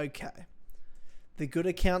like, okay, the good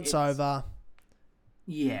account's over.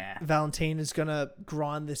 Yeah. Valentina's going to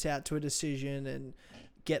grind this out to a decision and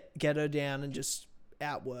get her down and just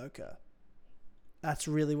outwork her. That's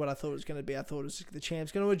really what I thought it was going to be. I thought it was the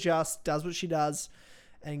champ's going to adjust, does what she does,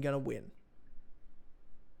 and going to win.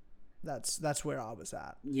 That's where I was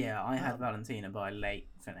at. Yeah, I had Valentina by late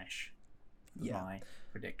finish. My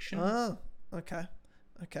prediction. Oh, okay.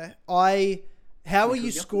 How are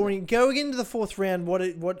you scoring? Going into the fourth round,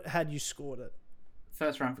 what had you scored it?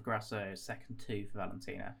 First round for Grasso, second 2 for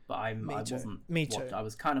Valentina. But I wasn't. Me too. I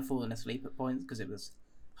was kind of falling asleep at points because it was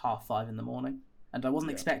 5:30 in the morning, and I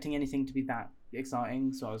wasn't expecting anything to be that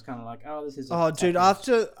exciting. So I was kind of like, "Oh, this is." Dude,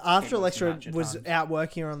 after Alexa was out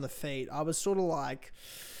working her on the feet, I was sort of like,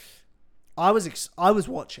 I was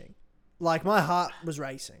watching, like my heart was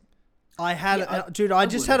racing. I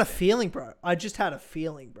just had a feeling, bro. I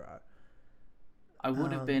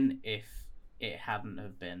would have been if it hadn't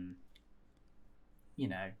have been,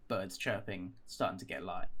 birds chirping, starting to get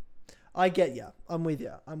light. I get you. I'm with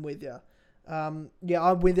you. I'm with you. I'm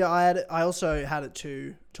with you. I also had it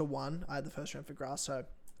 2-1. I had the first round for Grasso,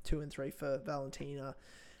 2 and 3 for Valentina.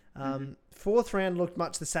 Fourth round looked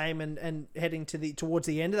much the same, and heading towards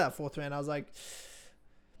the end of that fourth round, I was like,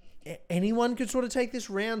 anyone could sort of take this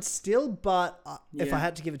round still, but if I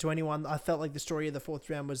had to give it to anyone, I felt like the story of the fourth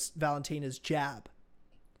round was Valentina's jab.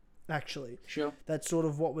 Actually, sure, that's sort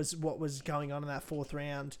of what was going on in that fourth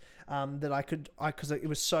round. Because it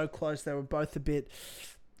was so close, they were both a bit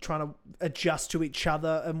trying to adjust to each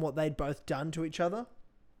other and what they'd both done to each other.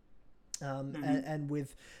 And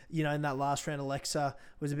with, in that last round, Alexa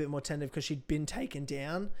was a bit more tentative because she'd been taken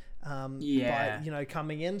down by,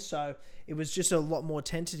 coming in. So it was just a lot more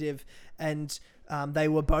tentative, and they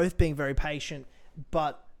were both being very patient,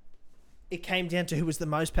 but it came down to who was the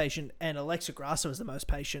most patient, and Alexa Grasso was the most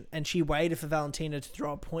patient, and she waited for Valentina to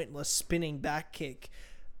throw a pointless spinning back kick,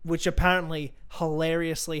 which apparently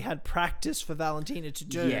hilariously had practice for Valentina to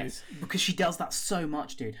do. Yes, because she does that so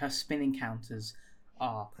much, dude. Her spinning counters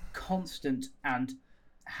are constant and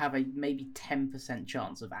have a maybe 10%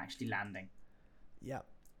 chance of actually landing. Yeah.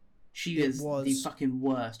 She is the fucking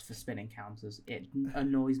worst for spinning counters. It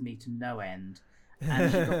annoys me to no end.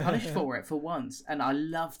 And she got punished for it for once. And I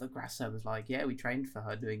love that Grasso was like, yeah, we trained for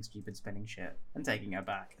her doing stupid spinning shit and taking her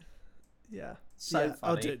back. Yeah. So funny.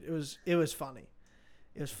 Oh, dude, it was funny.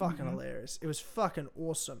 It was fucking hilarious. It was fucking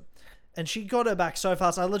awesome. And she got her back so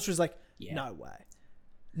fast. I literally was like, no way.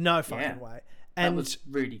 No fucking way. And that was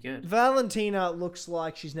really good. Valentina looks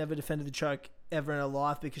like she's never defended the choke ever in her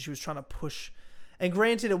life because she was trying to push. And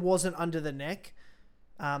granted, it wasn't under the neck.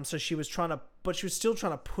 So she was still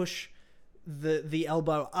trying to push the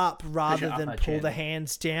elbow up rather than pull chin. The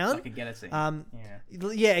hands down. Like a guillotine.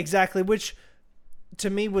 Yeah, exactly. Which to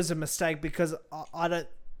me was a mistake because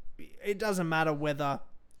it doesn't matter whether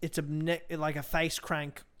it's a neck, like a face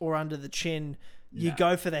crank or under the chin. You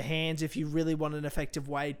go for the hands if you really want an effective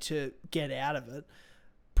way to get out of it.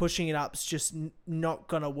 Pushing it up is just not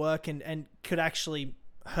going to work and could actually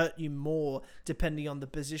hurt you more depending on the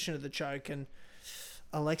position of the choke. And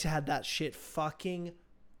Alexa had that shit fucking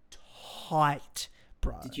tight,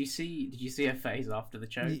 bro. Did you see her face after the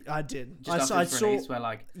choke? I did. Just after the release,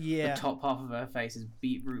 where the top half of her face is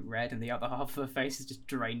beetroot red and the other half of her face is just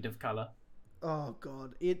drained of colour. Oh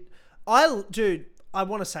god. I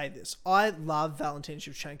want to say this. I love Valentina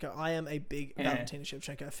Shevchenko. I am a big Valentina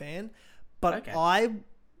Shevchenko fan. But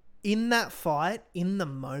in that fight, in the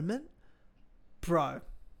moment, bro,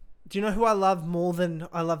 do you know who I love more than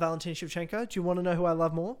I love Valentina Shevchenko? Do you want to know who I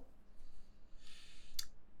love more?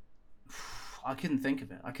 I couldn't think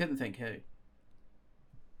of it. I couldn't think who.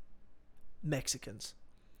 Mexicans.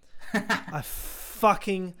 I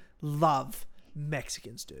fucking love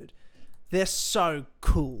Mexicans, dude. They're so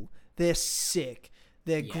cool. They're sick.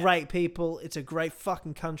 They're great people. It's a great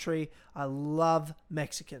fucking country. I love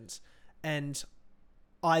Mexicans. And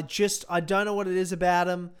I don't know what it is about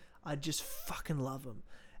them. I just fucking love them.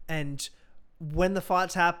 And when the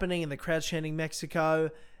fight's happening and the crowd's chanting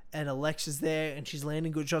Mexico and Alexa's there and she's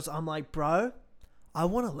landing good shots, I'm like, bro, I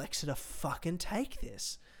want Alexa to fucking take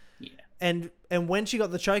this. Yeah. And when she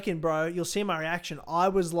got the choke in, bro, you'll see my reaction. I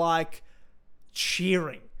was like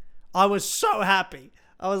cheering. I was so happy.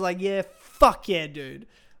 I was like, yeah, fuck yeah, dude.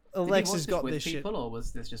 Alexa's got this shit. Or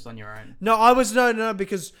was this just on your own? No, I was no,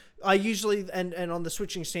 because I usually and on the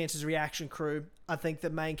Switching Stances reaction crew, I think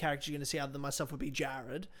the main character you're going to see other than myself would be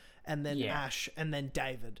Jared, and then Ash, and then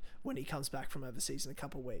David when he comes back from overseas in a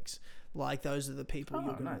couple of weeks. Like those are the people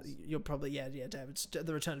you'll probably David's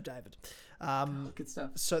the return of David. Good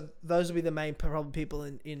stuff. So those will be the main probably people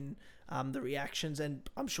in the reactions, and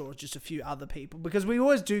I'm sure just a few other people, because we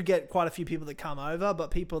always do get quite a few people that come over,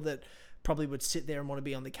 but people that probably would sit there and want to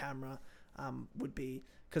be on the camera would be,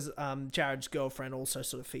 because Jared's girlfriend also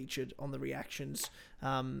sort of featured on the reactions.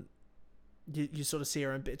 You sort of see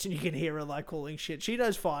her in bits and you can hear her like calling shit. She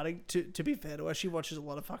knows fighting, to be fair to her. She watches a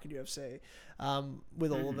lot of fucking UFC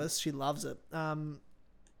with all of us. She loves it.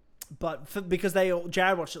 But because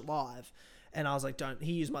Jared watched it live, and I was like,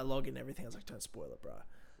 he used my login and everything. I was like, don't spoil it, bro.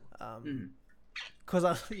 Because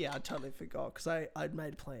I totally forgot, because I'd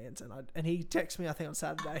made plans, and he texted me, I think on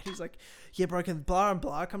Saturday. He's like, yeah, bro, can Blah and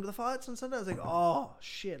Blah come to the fights on Sunday? I was like, oh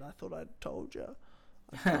shit, I thought I'd told you.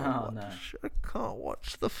 I can't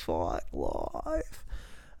watch the fight live.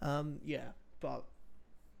 But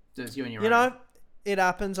so it's you and your own. Know, it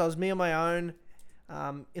happens. I was me on my own,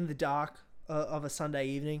 in the dark of a Sunday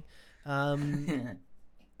evening, and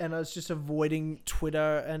I was just avoiding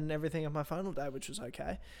Twitter and everything on my phone all day, which was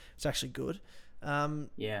okay. It's actually good.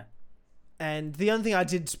 Yeah. And the only thing I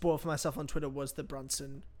did spoil for myself on Twitter was the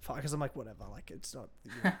Brunson fight, because I'm like, whatever, like it's not.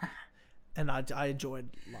 And I enjoyed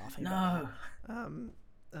laughing. No.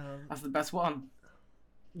 That's the best one.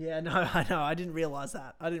 Yeah, no, I know. I didn't realize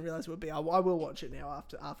that. I didn't realize it would be. I will watch it now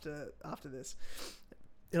after this.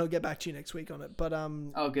 And I'll get back to you next week on it. But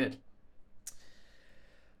Oh, good.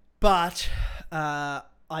 But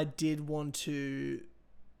I did want to.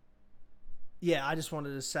 Yeah, I just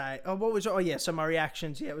wanted to say. So my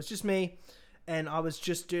reactions. Yeah, it was just me, and I was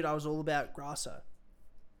all about Grasso.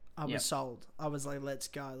 I was sold. I was like, let's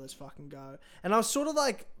go. Let's fucking go. And I was sort of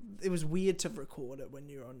like, it was weird to record it when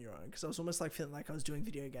you're on your own, because I was almost like feeling like I was doing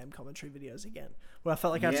video game commentary videos again, where I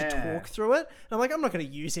felt like I had to talk through it. And I'm like, I'm not going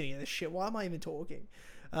to use any of this shit. Why am I even talking?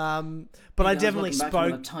 But I definitely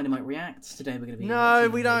spoke. Tiny Mike Reacts. Today we're going to be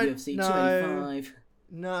we don't. UFC 285.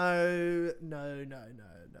 No,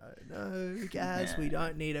 Gaz. We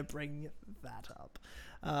don't need to bring that up.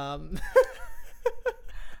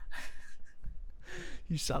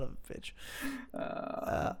 You son of a bitch.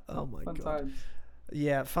 Oh my God. Times.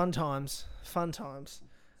 Yeah, fun times.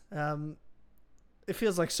 It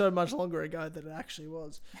feels like so much longer ago than it actually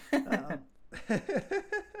was.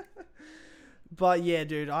 But yeah,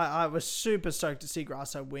 dude, I was super stoked to see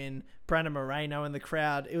Grasso win. Brandon Moreno in the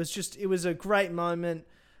crowd. It was a great moment.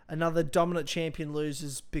 Another dominant champion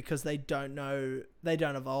loses because they don't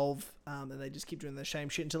evolve, and they just keep doing the same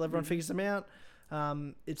shit until everyone figures them out.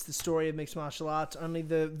 It's the story of mixed martial arts. Only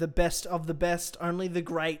the best of the best, only the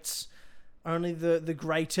greats, only the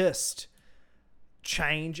greatest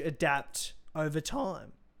change, adapt over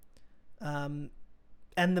time. And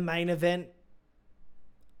the main event,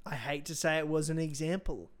 I hate to say it, was an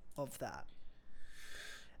example of that.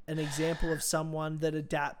 An example of someone that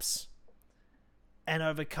adapts and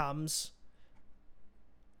overcomes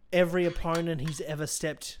every opponent he's ever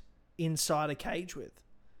stepped inside a cage with.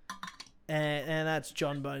 And that's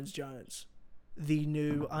John Bones Jones, the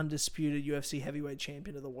new undisputed UFC heavyweight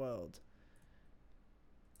champion of the world.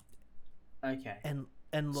 Okay. And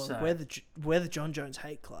look, we're the John Jones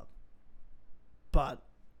hate club, but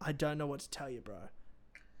I don't know what to tell you, bro.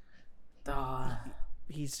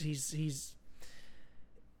 He's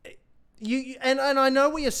you and I know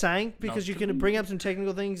what you're saying, because you're going to bring up some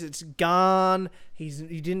technical things. It's gone. He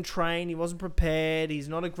didn't train. He wasn't prepared. He's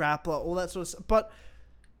not a grappler. All that sort of stuff. But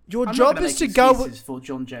your job is to go with for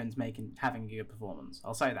John Jones having a good performance.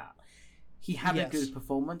 I'll say that he had a good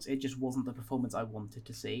performance. It just wasn't the performance I wanted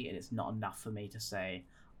to see, and it's not enough for me to say,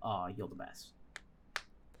 "Oh, you're the best."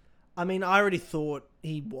 I mean, I already thought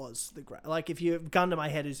he was the great. Like, if you gun to my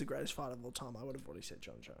head, who's the greatest fighter of all time, I would have already said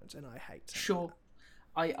John Jones, and I hate saying sure. That.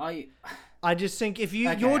 I just think if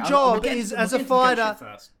you your job is as a fighter,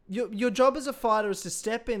 your job as a fighter is to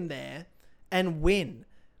step in there and win.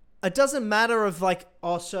 It doesn't matter of like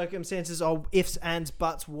circumstances or ifs, ands,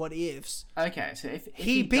 buts, what ifs. Okay, so if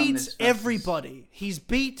he beats everybody. He's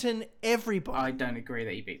beaten everybody. I don't agree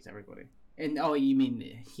that he beats everybody. You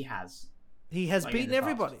mean he has? He has beaten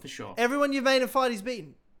everybody for sure. Everyone you've made a fight, he's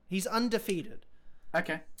beaten. He's undefeated.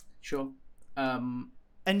 Okay, sure. And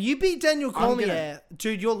you beat Daniel Cormier,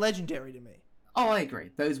 dude. You're legendary to me. Oh, I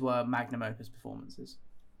agree. Those were magnum opus performances.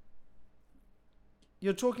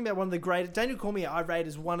 You're talking about one of the greatest. Daniel Cormier, I rate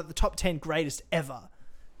as one of the top 10 greatest ever.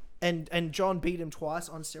 And John beat him twice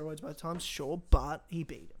on steroids both times, sure, but he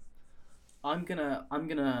beat him. I'm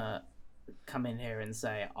gonna come in here and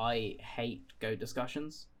say I hate GOAT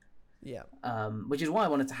discussions. Yeah. Which is why I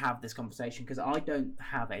wanted to have this conversation, because I don't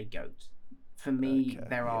have a GOAT. For me,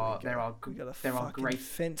 there are great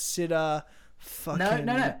fence sitter. No.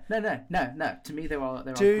 To me, there are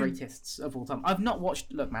greatest of all time. I've not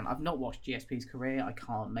watched GSP's career. I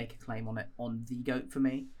can't make a claim on it on the GOAT for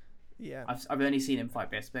me. Yeah. I've only seen him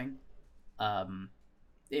fight Bisping.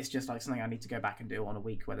 It's just like something I need to go back and do on a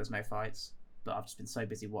week where there's no fights. But I've just been so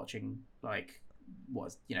busy watching like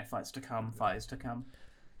fighters to come.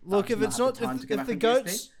 Look, if it's not if the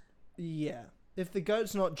GOAT's if the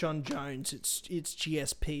GOAT's not John Jones, it's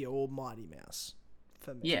GSP or Mighty Mouse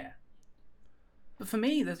for me. Yeah. But for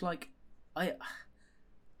me, there's like, I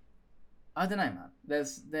don't know, man.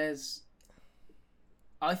 There's,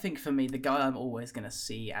 I think for me, the guy I'm always gonna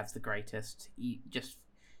see as the greatest, just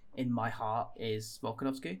in my heart, is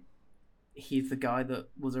Volkanovski. He's the guy that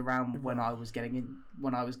was around when I was getting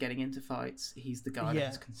into fights. He's the guy that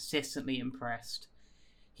has consistently impressed.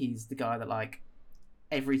 He's the guy that, like,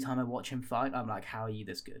 every time I watch him fight, I'm like, how are you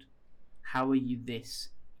this good? How are you this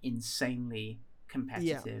insanely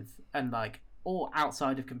competitive and like? Or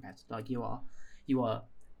outside of competitive, like you are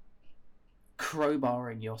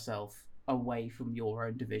crowbarring yourself away from your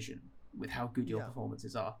own division with how good your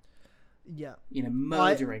performances are. Yeah,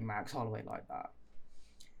 murdering Max Holloway like that.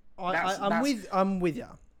 I'm with you.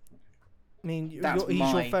 I mean, he's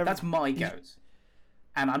your favorite. That's my GOAT,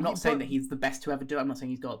 and I'm not saying that he's the best to ever do it. I'm not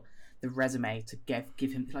saying he's got the resume to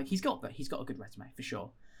give him, like, he's got a good resume for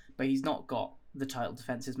sure, but he's not got the title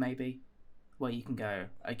defenses maybe, where you can go,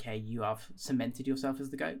 okay, you have cemented yourself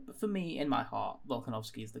as the GOAT. But for me, in my heart,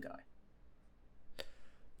 Volkanovski is the guy.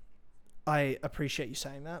 I appreciate you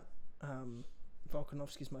saying that.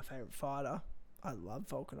 Volkanovski's my favorite fighter. I love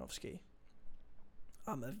Volkanovski.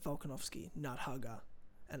 I'm a Volkanovski nut hugger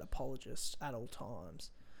and apologist at all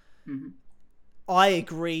times. Mm-hmm. I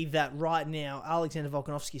agree that right now, Alexander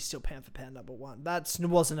Volkanovski is still pound for pound number one. That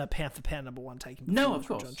wasn't a pound for pound number one taking performance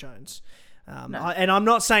from John Jones. No. And I'm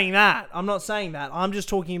not saying that. I'm just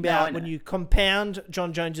talking about when you compound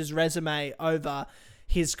John Jones's resume over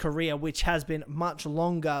his career, which has been much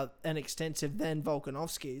longer and extensive than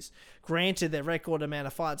Volkanovski's. Granted, their record amount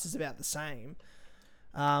of fights is about the same.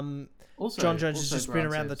 John Jones has just been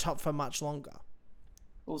around the top for much longer.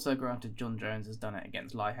 Also, granted, John Jones has done it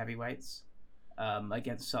against light heavyweights,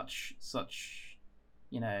 against such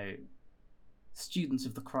students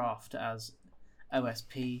of the craft as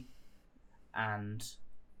OSP and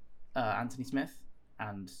Anthony Smith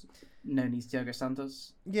and Noni's Thiago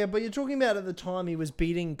Santos. Yeah, but you're talking about at the time he was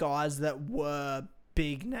beating guys that were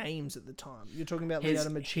big names at the time. You're talking about Lyoto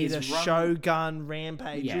Machida, Shogun,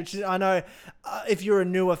 Rampage, which I know if you're a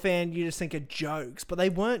newer fan, you just think of jokes, but they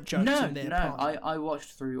weren't jokes in their prime. I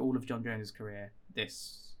watched through all of John Jones' career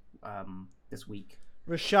this week.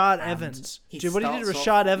 Rashad Evans. Dude, what he did to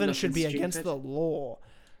Rashad Evans should be against the law.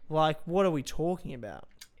 Like, what are we talking about?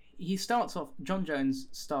 John Jones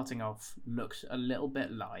starting off looks a little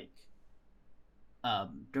bit like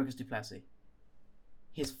Dricus du Plessis.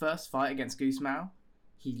 His first fight against Gusmao,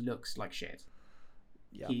 he looks like shit.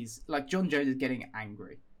 Yep. He's like, John Jones is getting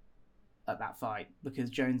angry at that fight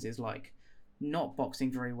because Jones is like not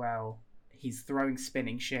boxing very well. He's throwing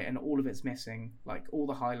spinning shit and all of it's missing. Like, all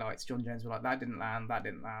the highlights, John Jones were like, that didn't land, that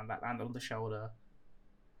landed on the shoulder.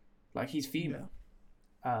 Like, he's fuming.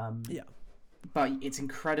 Yeah. But it's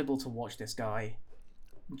incredible to watch this guy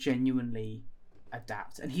genuinely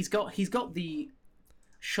adapt. And he's got the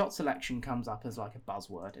shot selection comes up as like a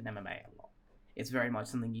buzzword in MMA a lot. It's very much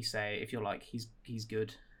something you say if you're like, he's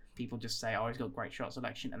good. People just say, oh, he's got great shot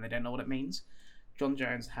selection, and they don't know what it means. John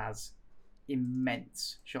Jones has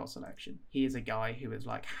immense shot selection. He is a guy who is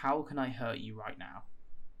like, how can I hurt you right now?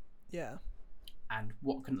 Yeah. And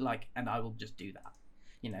and I will just do that.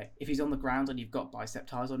 If he's on the ground and you've got bicep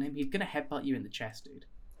ties on him, he's gonna headbutt you in the chest, dude.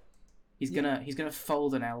 He's gonna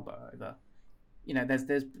fold an elbow over.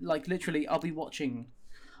 There's like, literally, I'll be watching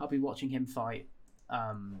him fight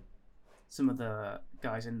some of the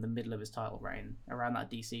guys in the middle of his title reign around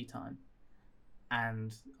that DC time,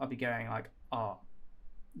 and I'll be going like, oh,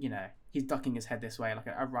 you know, he's ducking his head this way, like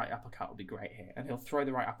a right uppercut would be great here, and he'll throw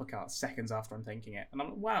the right uppercut seconds after I'm thinking it, and I'm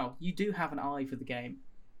like, wow, you do have an eye for the game.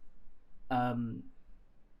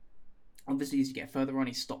 Obviously, as you get further on,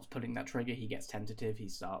 he stops pulling that trigger. He gets tentative. He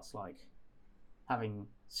starts like having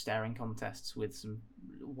staring contests with some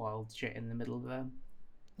wild shit in the middle of them.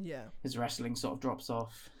 Yeah, his wrestling sort of drops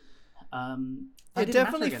off. It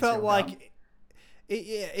definitely felt like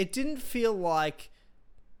it didn't feel like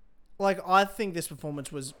I think this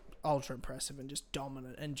performance was ultra impressive and just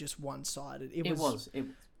dominant and just one-sided. It was.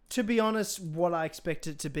 To be honest, what I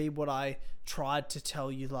expected to be, what I tried to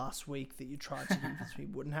tell you last week that you tried to think this week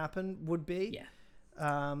wouldn't happen, would be.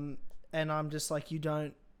 Yeah. And I'm just like,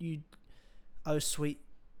 oh, sweet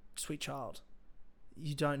child,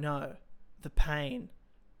 you don't know the pain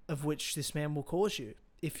of which this man will cause you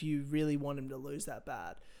if you really want him to lose that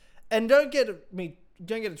bad. And don't get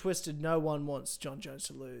it twisted. No one wants Jon Jones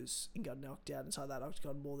to lose and get knocked out inside that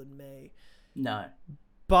octagon more than me. No.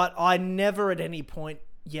 But I never at any point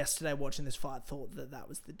yesterday watching this fight thought that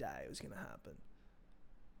was the day it was going to happen.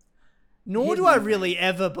 Nor do I really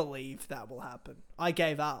ever believe that will happen. I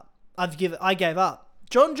gave up. I gave up.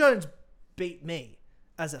 Jon Jones beat me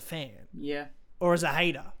as a fan. Yeah. Or as a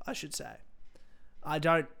hater, I should say. I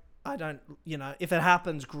don't, you know, if it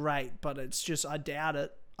happens, great, but it's just, I doubt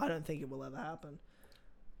it. I don't think it will ever happen.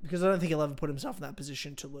 Because I don't think he'll ever put himself in that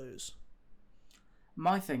position to lose.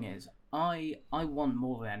 My thing is, I want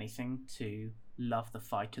more than anything to love the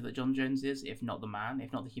fighter that Jon Jones is, if not the man,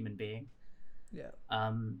 if not the human being. Yeah.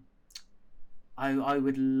 I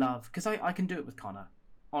would love, because I can do it with Conor.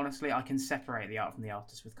 Honestly, I can separate the art from the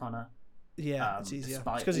artist with Conor. Yeah, it's easier.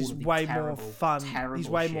 It's because he's way more fun. He's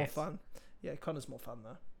way more fun. Yeah, Conor's more fun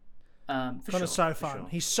though. Conor's so fun. Sure.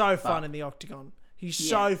 He's so fun in the octagon. He's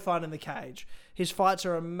so fun in the cage. His fights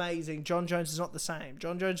are amazing. Jon Jones is not the same.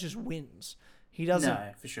 Jon Jones just wins. He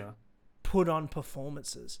doesn't for sure put on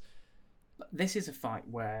performances. This is a fight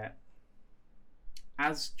where,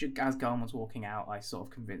 as Garn was walking out, I sort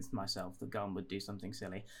of convinced myself that Garn would do something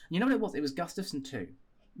silly. You know what it was? It was Gustafsson 2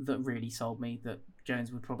 that really sold me that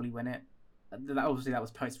Jones would probably win it. Obviously, that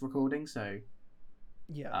was post-recording, so...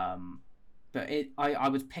 Yeah. But I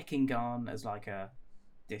was picking Garn as like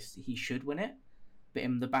he should win it. But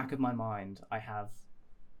in the back of my mind, I have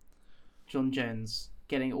Jon Jones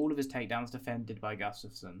getting all of his takedowns defended by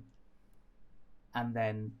Gustafsson. And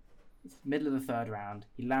then, middle of the third round,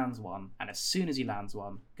 he lands one. And as soon as he lands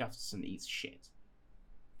one, Gustafsson eats shit.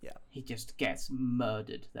 Yeah. He just gets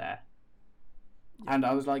murdered there. Yeah. And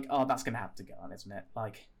I was like, oh, that's going to have to go on, isn't it?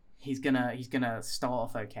 Like, he's gonna start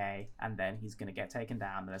off okay, and then he's going to get taken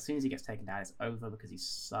down. And as soon as he gets taken down, it's over because he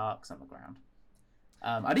sucks on the ground.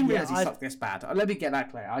 I didn't realize he sucked this bad. Let me get that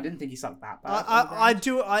clear. I didn't think he sucked that bad.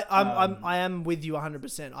 I am with you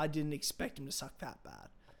 100%. I didn't expect him to suck that bad.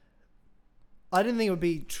 I didn't think it would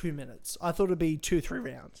be 2 minutes. I thought it'd be 2-3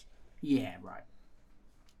 rounds. Yeah, right.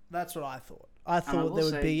 That's what I thought. I thought there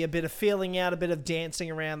would be a bit of feeling out, a bit of dancing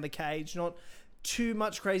around the cage, not too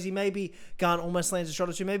much crazy. Maybe Garn almost lands a shot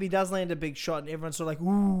or two. Maybe he does land a big shot, and everyone's sort of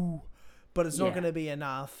like, ooh. But it's not going to be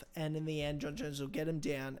enough. And in the end, Jon Jones will get him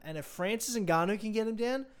down. And if Francis and Ngannou can get him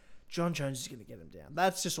down, Jon Jones is going to get him down.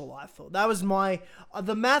 That's just all I thought. That was my...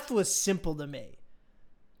 the math was simple to me.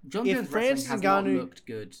 Jon Jones wrestling has not looked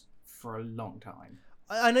good for a long time.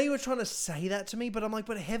 I know you were trying to say that to me, but I'm like,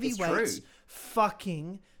 but heavyweights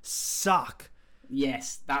fucking suck.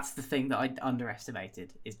 Yes, that's the thing that I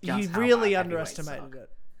underestimated. Is just you really underestimated it.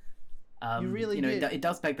 You really did. It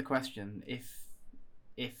does beg the question,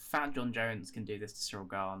 if Fat Jon Jones can do this to Cyril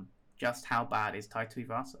Garn, just how bad is Tai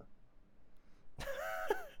Tuivasa?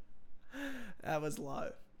 That was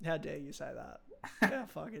low. How dare you say that? How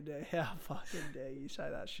fucking dare you say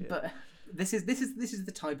that shit? But this is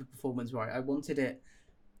the type of performance where I wanted it.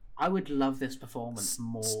 I would love this performance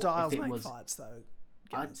more. Styles if it make was, fights though.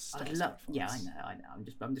 I'd love. Yeah, I know.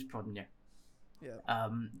 I'm just prodding you. Yeah.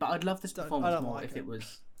 But I'd love this performance more if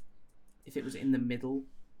it was in the middle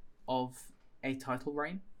of a title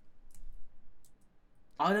reign.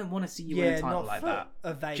 I don't want to see you win a title like that.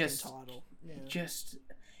 A vacant title. Yeah. Just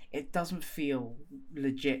it doesn't feel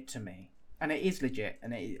legit to me, and it is legit,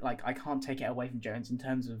 and I can't take it away from Jones in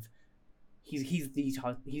terms of he's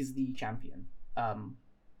the champion.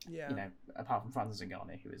 Yeah. You know, apart from Francis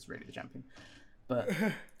Ngannou, who is really the champion, but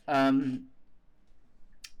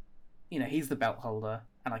you know, he's the belt holder,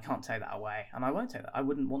 and I can't take that away, and I won't take that. I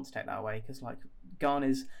wouldn't want to take that away because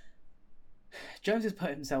Jones has put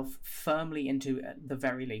himself firmly into, at the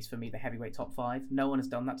very least for me, the heavyweight top 5. No one has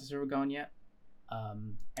done that to Cyril Garn yet.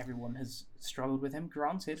 Everyone has struggled with him.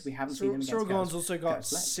 Granted, we haven't seen him against Ciryl Gane's also got Curtis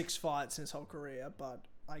Blades. 6 fights in his whole career, but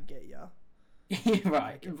I get ya.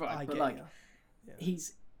 right. I But get like, ya. Yeah.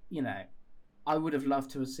 he's, I would have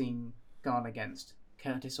loved to have seen Gane against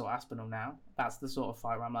Curtis or Aspinall now. That's the sort of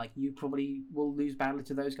fight where I'm like, you probably will lose badly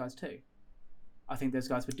to those guys too. I think those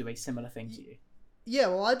guys would do a similar thing to you. Yeah,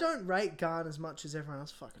 well, I don't rate Gane as much as everyone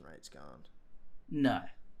else fucking rates Gane. No.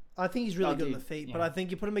 I think he's really good on do, the feet, yeah. but I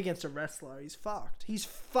think you put him against a wrestler, he's fucked. He's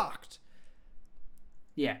fucked.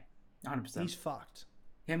 Yeah, 100%. He's fucked.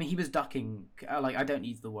 I mean, he was ducking, I don't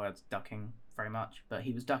use the word ducking very much, but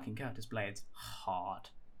he was ducking Curtis Blades hard.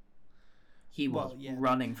 He was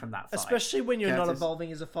running from that fight. Especially when you're not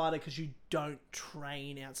evolving as a fighter because you don't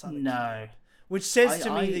train outside of No. Which says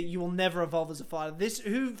to me that you will never evolve as a fighter.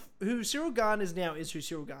 Who Ciryl Gane is now is who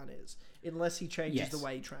Ciryl Gane is, unless he changes the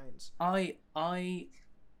way he trains. I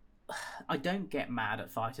don't get mad at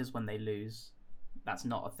fighters when they lose. That's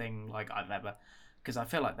not a thing I've ever, because I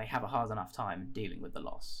feel like they have a hard enough time dealing with the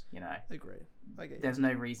loss. Agree. I get you. There's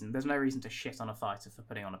no reason to shit on a fighter for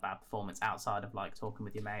putting on a bad performance outside of talking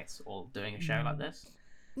with your mates or doing a show like this.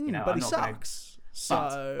 But he sucks.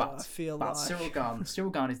 So but I feel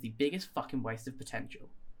Ciryl Gane is the biggest fucking waste of potential.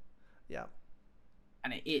 Yeah.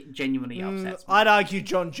 And it genuinely upsets me. I'd argue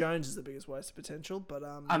John Jones is the biggest waste of potential, but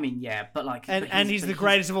I mean, yeah, but he's the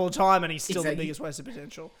greatest of all time, and he's still the biggest waste of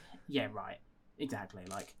potential. Yeah, right. Exactly.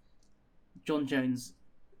 John Jones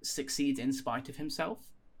succeeds in spite of himself.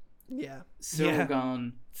 Yeah. Ciryl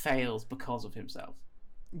Gane fails because of himself.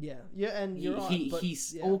 Yeah, and you're right. He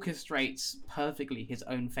orchestrates perfectly his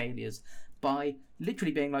own failures by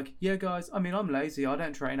literally being like, yeah, guys, I mean, I'm lazy. I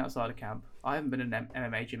don't train outside of camp. I haven't been in an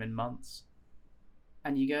MMA gym in months.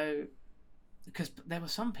 And you go, because there were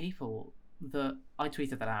some people that I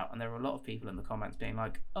tweeted that out, and there were a lot of people in the comments being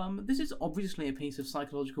like, this is obviously a piece of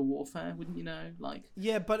psychological warfare, wouldn't you know?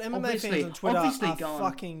 Yeah, but MMA fans on Twitter are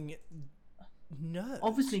fucking nerds.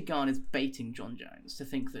 Obviously, Gane is baiting John Jones to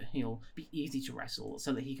think that he'll be easy to wrestle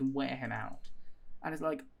so that he can wear him out. And it's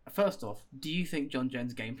like, first off, do you think John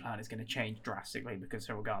Jones' game plan is going to change drastically because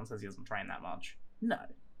Ciryl Gane says he doesn't train that much? No.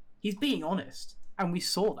 He's being honest. And we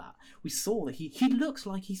saw that. We saw that he looks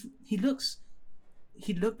like he looked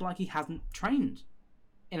like he hasn't trained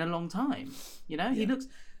in a long time. Yeah. He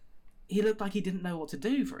looked like he didn't know what to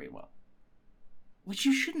do very well. Which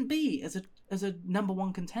you shouldn't be as a number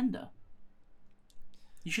one contender.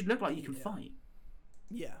 You should look like you can fight.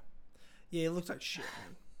 Yeah. Yeah, he looked like shit,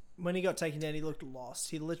 man. When he got taken down, he looked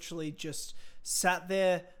lost. He literally just sat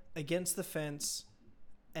there against the fence,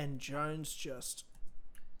 and Jones just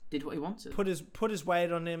did what he wanted. Put his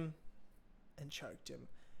weight on him and choked him.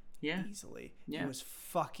 Yeah. Easily. Yeah. It was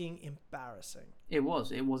fucking embarrassing. It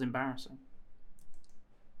was embarrassing.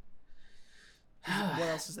 What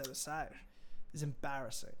else is there to say? It's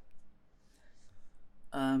embarrassing.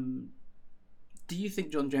 Do you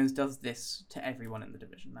think John Jones does this to everyone in the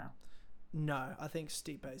division now? No, I think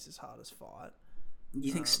Stipe's his hardest fight.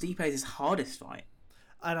 You think Stipe's his hardest fight?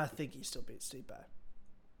 And I think he still beats Stipe.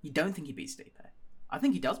 You don't think he beats Stipe? I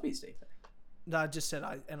think he does beat Stipe. No, I just said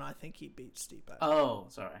I think he beats Stipe. Oh,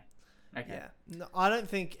 sorry. Okay. Yeah. No, I don't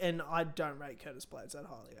think, and I don't rate Curtis Blades that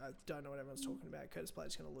highly. I don't know what everyone's talking about. Curtis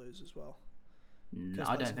Blades going to lose as well. No,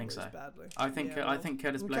 I don't think so. Badly. I think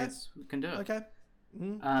Curtis Blades can do it. Okay.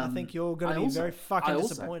 I think you're going to be very fucking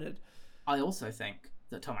disappointed. I also think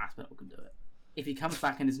that Tom Aspinall can do it. If he comes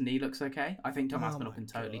back and his knee looks okay, I think Tom Aspinall can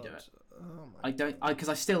totally do it. Because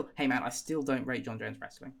I still don't rate John Jones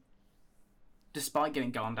wrestling. Despite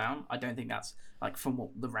getting Gane down, I don't think that's from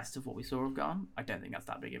the rest of what we saw of Gane. I don't think that's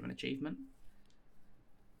that big of an achievement.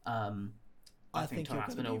 I think Tom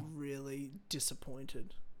Aspinall going to be really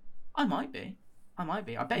disappointed. I might be. I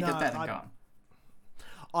bet he does better than Gane.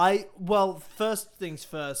 First things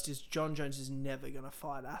first is John Jones is never going to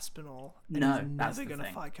fight Aspinall. And he's never going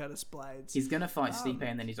to fight Curtis Blades. He's going to fight Stipe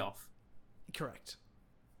and then he's off. Correct.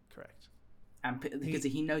 And because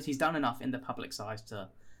he knows he's done enough in the public size to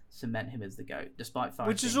cement him as the GOAT, despite fighting.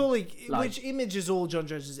 Which image is all John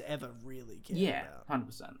Jones has ever really cared about.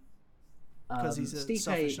 100%. Because he's a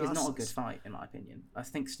Stipe is not a good fight, in my opinion. I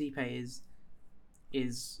think Stipe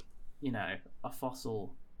is a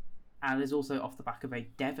fossil, and is also off the back of a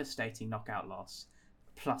devastating knockout loss,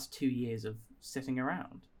 plus 2 years of sitting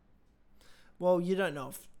around. Well, you don't know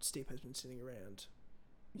if Stipe has been sitting around.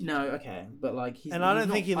 No, okay, but he's... And I don't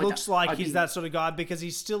think he looks like he's that sort of guy, because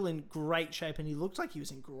he's still in great shape, and he looked like he was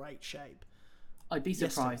in great shape. I'd be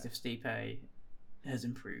surprised if Stipe has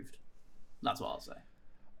improved. That's what I'll say.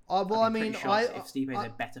 If Stipe is a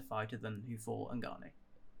better fighter than who fought Ngannou.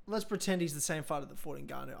 Let's pretend he's the same fighter that fought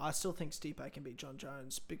Ngannou. I still think Stipe can beat John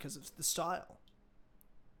Jones because of the style.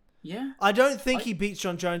 Yeah. I don't think he beats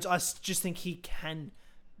John Jones. I just think he can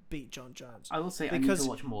beat John Jones. I will say I need to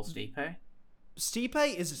watch more Stipe.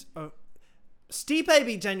 Stipe is... Stipe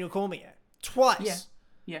beat Daniel Cormier twice.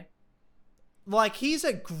 Yeah. Like, he's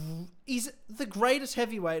the greatest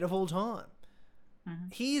heavyweight of all time. Mm-hmm.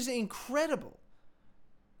 He's incredible.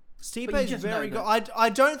 Stipe's very good. I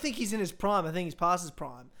don't think he's in his prime. I think he's past his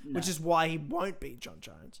prime, which is why he won't beat John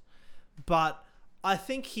Jones. But I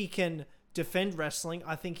think he can defend wrestling.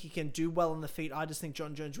 I think he can do well on the feet. I just think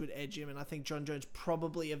John Jones would edge him, and I think John Jones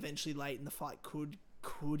probably eventually late in the fight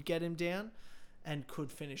could get him down and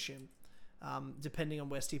could finish him. Depending on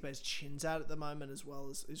where Stipe's chin's at the moment as well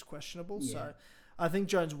is questionable. Yeah. So I think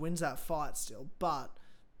Jones wins that fight still, but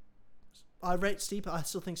I rate Stipe. I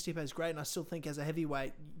still think Stipe is great, and I still think as a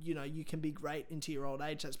heavyweight, you can be great into your old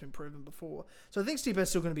age. That's been proven before. So I think Stipe is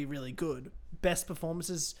still going to be really good. Best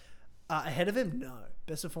performances ahead of him? No.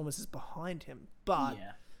 Best performances behind him. But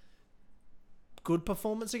good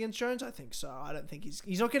performance against Jones? I think so. I don't think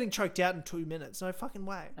he's not getting choked out in 2 minutes. No fucking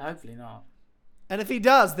way. Hopefully not. And if he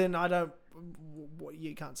does, then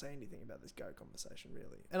you can't say anything about this GOAT conversation,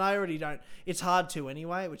 really. And I already don't. It's hard to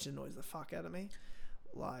anyway, which annoys the fuck out of me.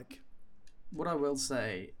 Like... What I will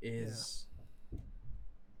say is,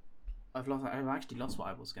 I've actually lost what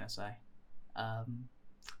I was going to say. I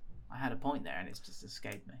had a point there and it's just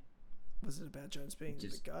escaped me. Was it about Jones being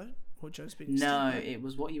the GOAT or Jones being? No, it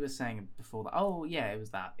was what you were saying before that. Oh yeah, it was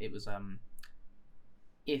that. It was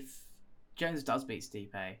if Jones does beat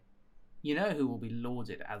Stipe, you know who will be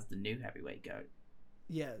lauded as the new heavyweight GOAT.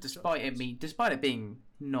 Yeah. Despite it being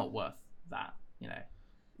not worth that,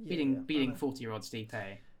 beating 40-year-old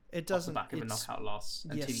Stipe. It doesn't. Off the back of a knockout loss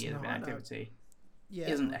and 2 years of inactivity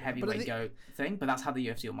isn't a heavyweight GOAT thing, but that's how the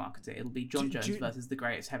UFC will market it. It'll be John Jones versus the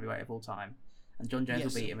greatest heavyweight of all time. And John Jones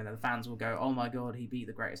will beat him, and then the fans will go, oh my god, he beat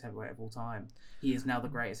the greatest heavyweight of all time. He is now the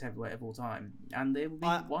greatest heavyweight of all time. And it will be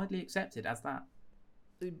widely accepted as that.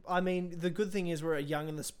 I mean, the good thing is we're young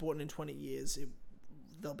in the sport, and in 20 years,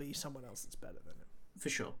 there'll be someone else that's better than him. For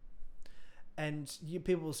sure. And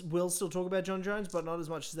people will still talk about John Jones, but not as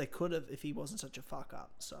much as they could have if he wasn't such a fuck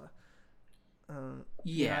up. So,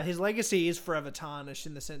 his legacy is forever tarnished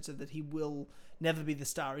in the sense of that he will never be the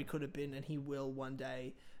star he could have been, and he will one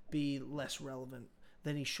day be less relevant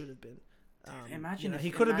than he should have been.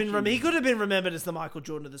 He could have been remembered as the Michael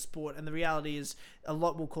Jordan of the sport, and the reality is a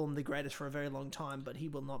lot will call him the greatest for a very long time, but he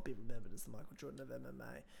will not be remembered as the Michael Jordan of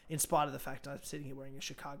MMA, in spite of the fact I'm sitting here wearing a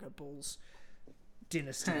Chicago Bulls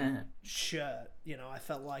Dynasty shirt. I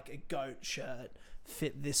felt like a GOAT shirt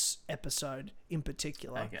fit this episode in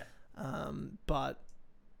particular. Okay. But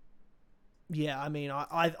yeah, I mean,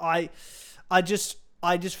 I just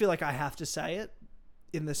feel like I have to say it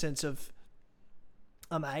in the sense of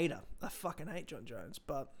I'm a hater. I fucking hate John Jones,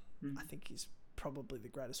 but I think he's probably the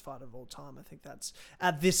greatest fighter of all time. I think that's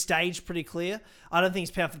at this stage pretty clear. I don't think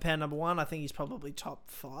he's pound for pound number one. I think he's probably top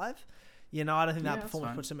 5. I don't think that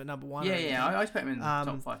performance puts him at number 1. I expect him in the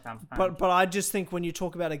top 5 pound for pound. But I just think when you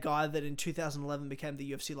talk about a guy that in 2011 became the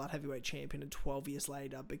UFC light heavyweight champion and 12 years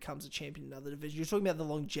later becomes a champion in another division, you're talking about the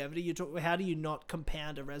longevity. How do you not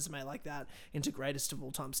compound a resume like that into greatest of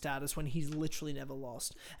all time status when he's literally never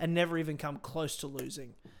lost and never even come close to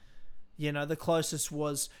losing? The closest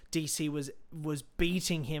was DC was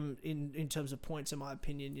beating him in terms of points, in my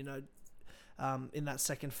opinion, in that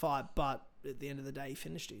second fight, but at the end of the day, he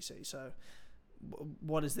finished DC. So,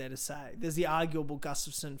 what is there to say? There's the arguable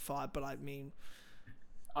Gustafsson fight, but I mean,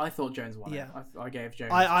 I thought Jones won. Yeah, I gave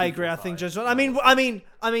Jones. I agree. I think Jones won. I mean,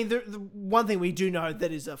 the one thing we do know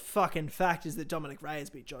that is a fucking fact is that Dominic Reyes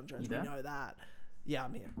beat John Jones. We know that. Yeah,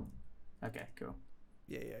 I'm here. Okay, cool.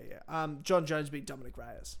 Yeah. John Jones beat Dominic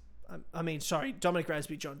Reyes. Dominic Reyes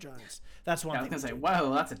beat John Jones. That's one thing. I was going to say,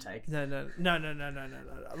 wow, that's a take. No.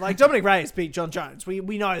 Like, Dominic Reyes beat John Jones. We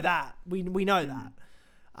know that. We know that.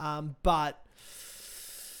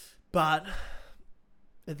 But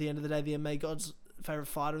at the end of the day, the MMA God's favorite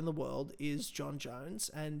fighter in the world is John Jones,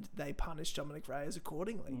 and they punished Dominic Reyes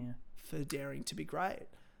accordingly for daring to be great.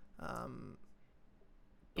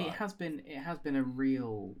 It has been a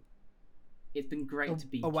real... It's been great to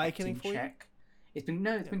be awakening kept in check. It's been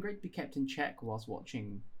great to be kept in check whilst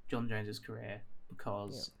watching John Jones's career,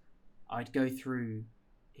 because I'd go through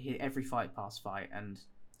every fight past fight, and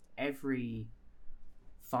every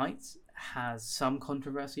fight has some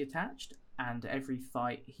controversy attached, and every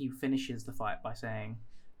fight he finishes the fight by saying,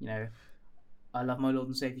 I love my Lord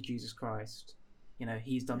and Savior Jesus Christ.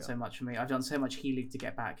 He's done so much for me. I've done so much healing to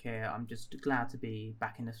get back here. I'm just glad to be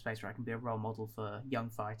back in this place where I can be a role model for young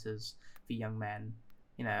fighters, for young men.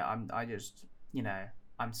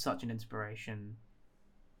 I'm such an inspiration.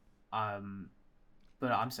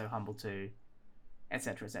 but I'm so humble too,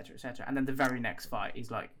 etc., etc., etc. And then the very next fight,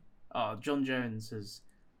 he's like, "Oh, John Jones has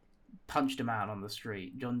punched a man on the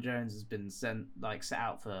street. John Jones has been set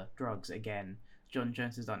out for drugs again. John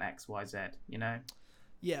Jones has done X, Y, Z. You know."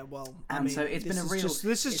 Yeah, well, And so it's been a real.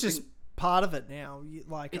 This is just part of it now.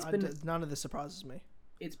 Like, none of this surprises me.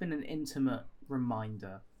 It's been an intimate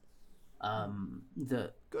reminder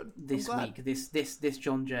that Good. this week, this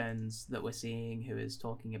John Jones that we're seeing, who is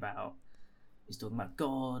talking about, he's talking about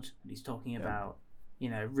God, and he's talking about,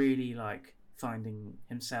 you know, really like finding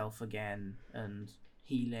himself again and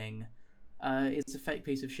healing. It's a fake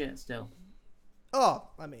piece of shit still. Oh,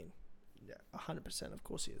 I mean, yeah, 100%. Of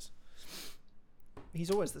course he is. He's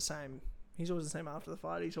always the same. He's always the same after the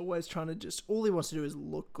fight. He's always trying to all he wants to do is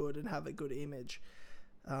look good and have a good image,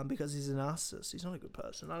 because he's a narcissist. He's not a good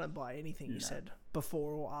person. I don't buy anything he said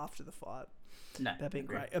before or after the fight. No, about being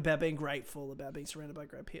great, about being grateful, about being surrounded by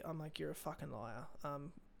great people. I'm like, you're a fucking liar,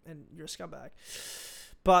 and you're a scumbag.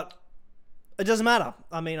 But it doesn't matter.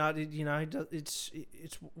 I mean, it's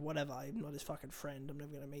whatever. I'm not his fucking friend. I'm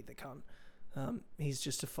never gonna meet the cunt. He's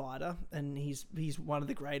just a fighter, and he's one of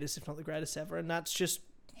the greatest, if not the greatest ever, and that's just,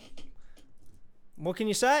 what can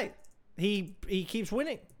you say? He keeps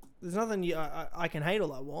winning. There's nothing I can hate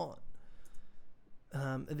all I want.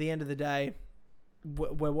 At the end of the day,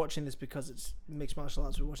 we're watching this because it's mixed martial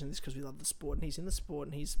arts. We're watching this because we love the sport, and he's in the sport,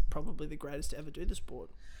 and he's probably the greatest to ever do the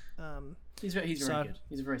sport. He's very good.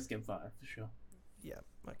 He's a very skilled fighter for sure. Yeah.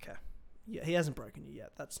 Okay. Yeah, he hasn't broken you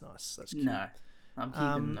yet. That's nice. That's cute. No.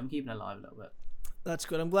 I'm keeping alive a little bit. That's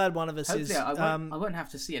good. I'm glad one of us Hopefully, is. I won't have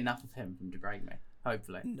to see enough of him from degrade me.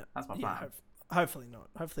 Hopefully, no, that's my plan. Hopefully not.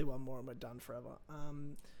 Hopefully one more and we're done forever.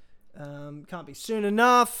 Can't be soon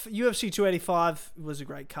enough. UFC 285 was a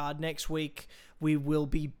great card. Next week we will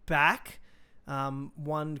be back.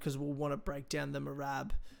 One, because we'll want to break down the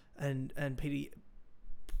Merab and Petey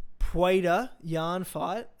Pueda Yarn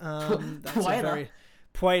fight. That's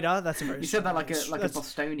Pueda. That's a very. You said that like a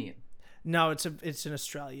Bostonian. No, it's an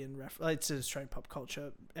Australian it's an Australian pop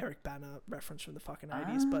culture Eric Banner reference from the fucking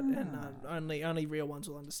 80s, but only real ones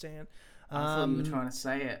will understand. I thought you were trying to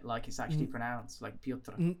say it like it's actually pronounced, like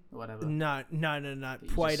Piotr or whatever. No.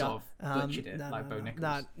 Pueda. Sort of butchered it like Bo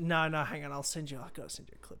Nichols. No, hang on. I've got to send you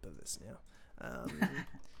a clip of this now.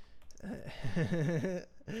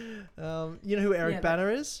 You know who Eric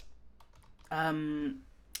Banner is?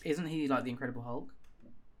 Isn't he like the Incredible Hulk?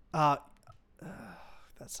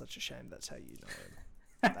 That's such a shame. That's how you know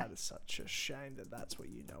him. That is such a shame that's what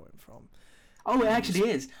you know him from. Oh, it actually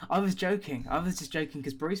is. I was joking. I was just joking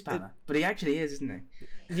because Bruce Banner, but he actually is, isn't he?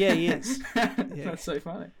 Yeah, he is. That's so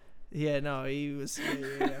funny. Yeah, no, he was.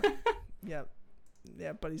 Yeah.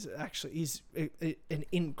 But he's an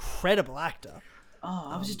incredible actor. Oh,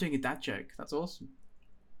 I was just doing a dad joke. That's awesome.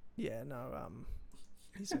 Yeah, no,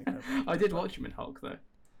 he's an incredible. I did watch him in Hulk though.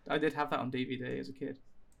 I did have that on DVD as a kid.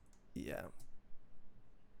 Yeah.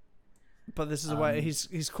 But this is the way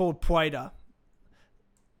he's called Pueda.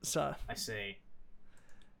 So I see.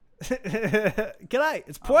 G'day,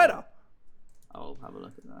 it's Pueda. I'll have a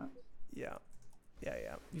look at that. Yeah.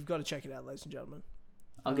 You've got to check it out, ladies and gentlemen.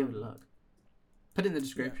 I'll give it a look. Put it in the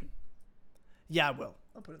description. Yeah, I will.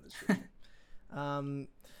 I'll put it in the description.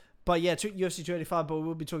 But yeah, UFC 285. But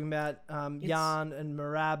we'll be talking about Jan and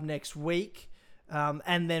Merab next week,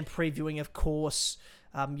 and then previewing, of course,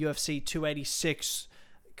 UFC 286.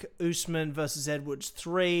 Usman versus Edwards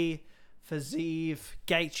 3. Fiziev,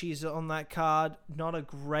 Gaethje's on that card. Not a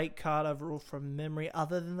great card overall from memory,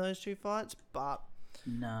 other than those two fights, but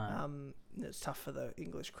it's tough for the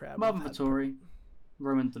English crowd. Marvin Vettori,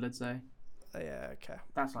 Roman Dolidze. Yeah, okay.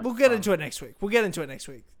 That's like we'll get into it next week.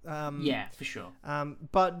 Yeah, for sure.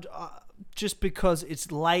 But just because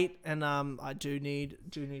it's late and I do need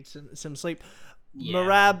some sleep. Yeah.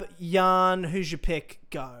 Merab, Jan, who's your pick?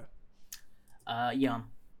 Go. Jan.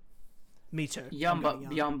 Me too. Jan,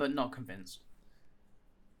 but not convinced.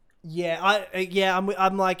 Yeah,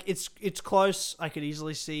 I'm like it's close. I could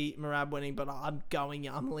easily see Merab winning, but I'm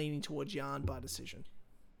leaning towards Jan by decision.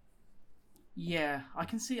 Yeah, I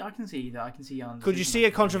can see either. I can see Jan. Could you see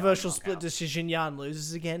a controversial split decision? Jan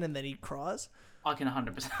loses again and then he cries. I can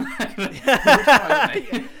 100%.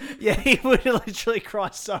 Yeah, he would literally cry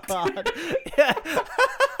so hard. Yeah.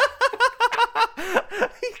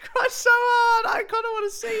 He cries so hard. I kind of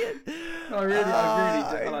want to see it. I really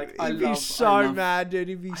do. Like, he'd be so mad, dude.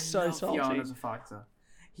 He'd be so salty. Jan as a fighter,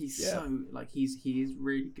 he's so like he is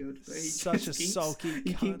really good. But he such a sulky.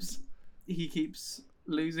 He keeps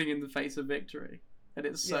losing in the face of victory, and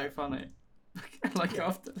it's so funny. Like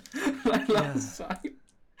after, like last time.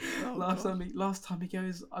 Last time he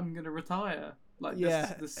goes, I'm gonna retire, Like,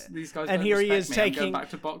 Yeah. these guys. And don't here he respect is me. I'm taking- going back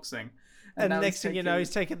to boxing. And now next thing you know, taking he's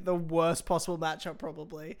taking the worst possible matchup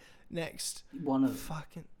probably next. one of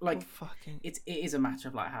Fucking like fucking. it is a matter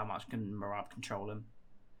of like how much can Merab control him.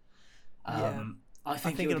 Yeah. I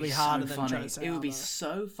think it'll be so harder than funny. Jose It would be Aldo.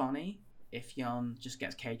 so funny if Jan just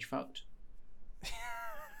gets cage fucked.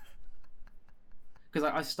 Because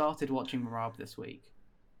I started watching Merab this week,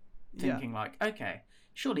 thinking like, okay,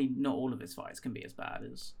 surely not all of his fights can be as bad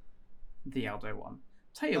as the Aldo one.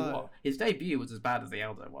 Tell you what, his debut was as bad as the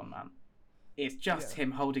Aldo one, man. It's just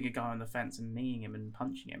him holding a guy on the fence and kneeing him and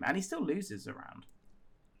punching him, and he still loses a round.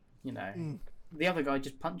 You know, the other guy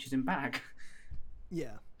just punches him back.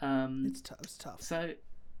 Yeah. It's tough. So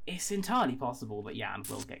it's entirely possible that Jan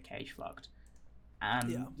will get cage fucked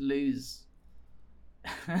and lose.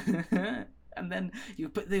 And then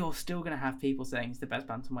but you're still going to have people saying he's the best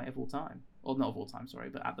bantamweight of all time, or not of all time, sorry,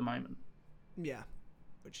 but at the moment. Yeah,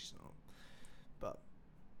 which he's not. But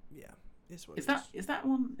yeah, it's what Is that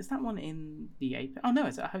one in the Apex? Oh no,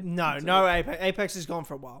 it's at home. No, Apex. Apex is gone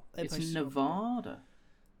for a while. Apex it's is Nevada.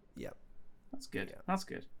 Yep. That's good. Yeah. That's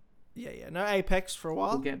good. Yeah. No Apex for a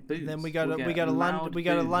while. We'll get booze. And then we go to London. We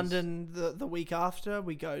go to London the week after.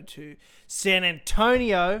 We go to San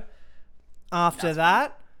Antonio after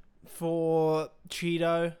that for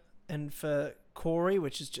Cheeto and for Corey,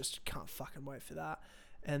 which is just can't fucking wait for that.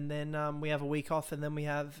 And then we have a week off, and then we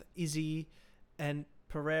have Izzy and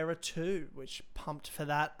Pereira too, which pumped for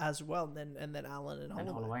that as well. And then Allen and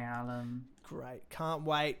Holloway. Allen. Great, can't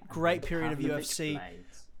wait. Great period of UFC.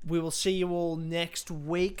 Blades. We will see you all next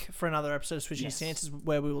week for another episode of Switching Stances,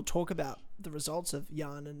 where we will talk about the results of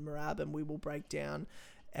Jan and Merab, and we will break down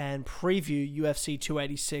and preview UFC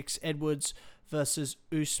 286 Edwards versus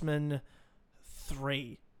Usman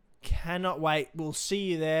 3. Cannot wait. We'll see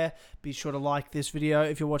you there. Be sure to like this video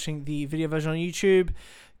if you're watching the video version on YouTube.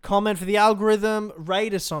 Comment for the algorithm.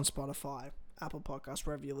 Rate us on Spotify, Apple Podcasts,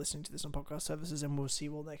 wherever you're listening to this on podcast services, and we'll see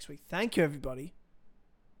you all next week. Thank you, everybody,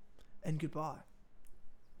 and goodbye.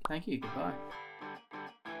 Thank you. Goodbye.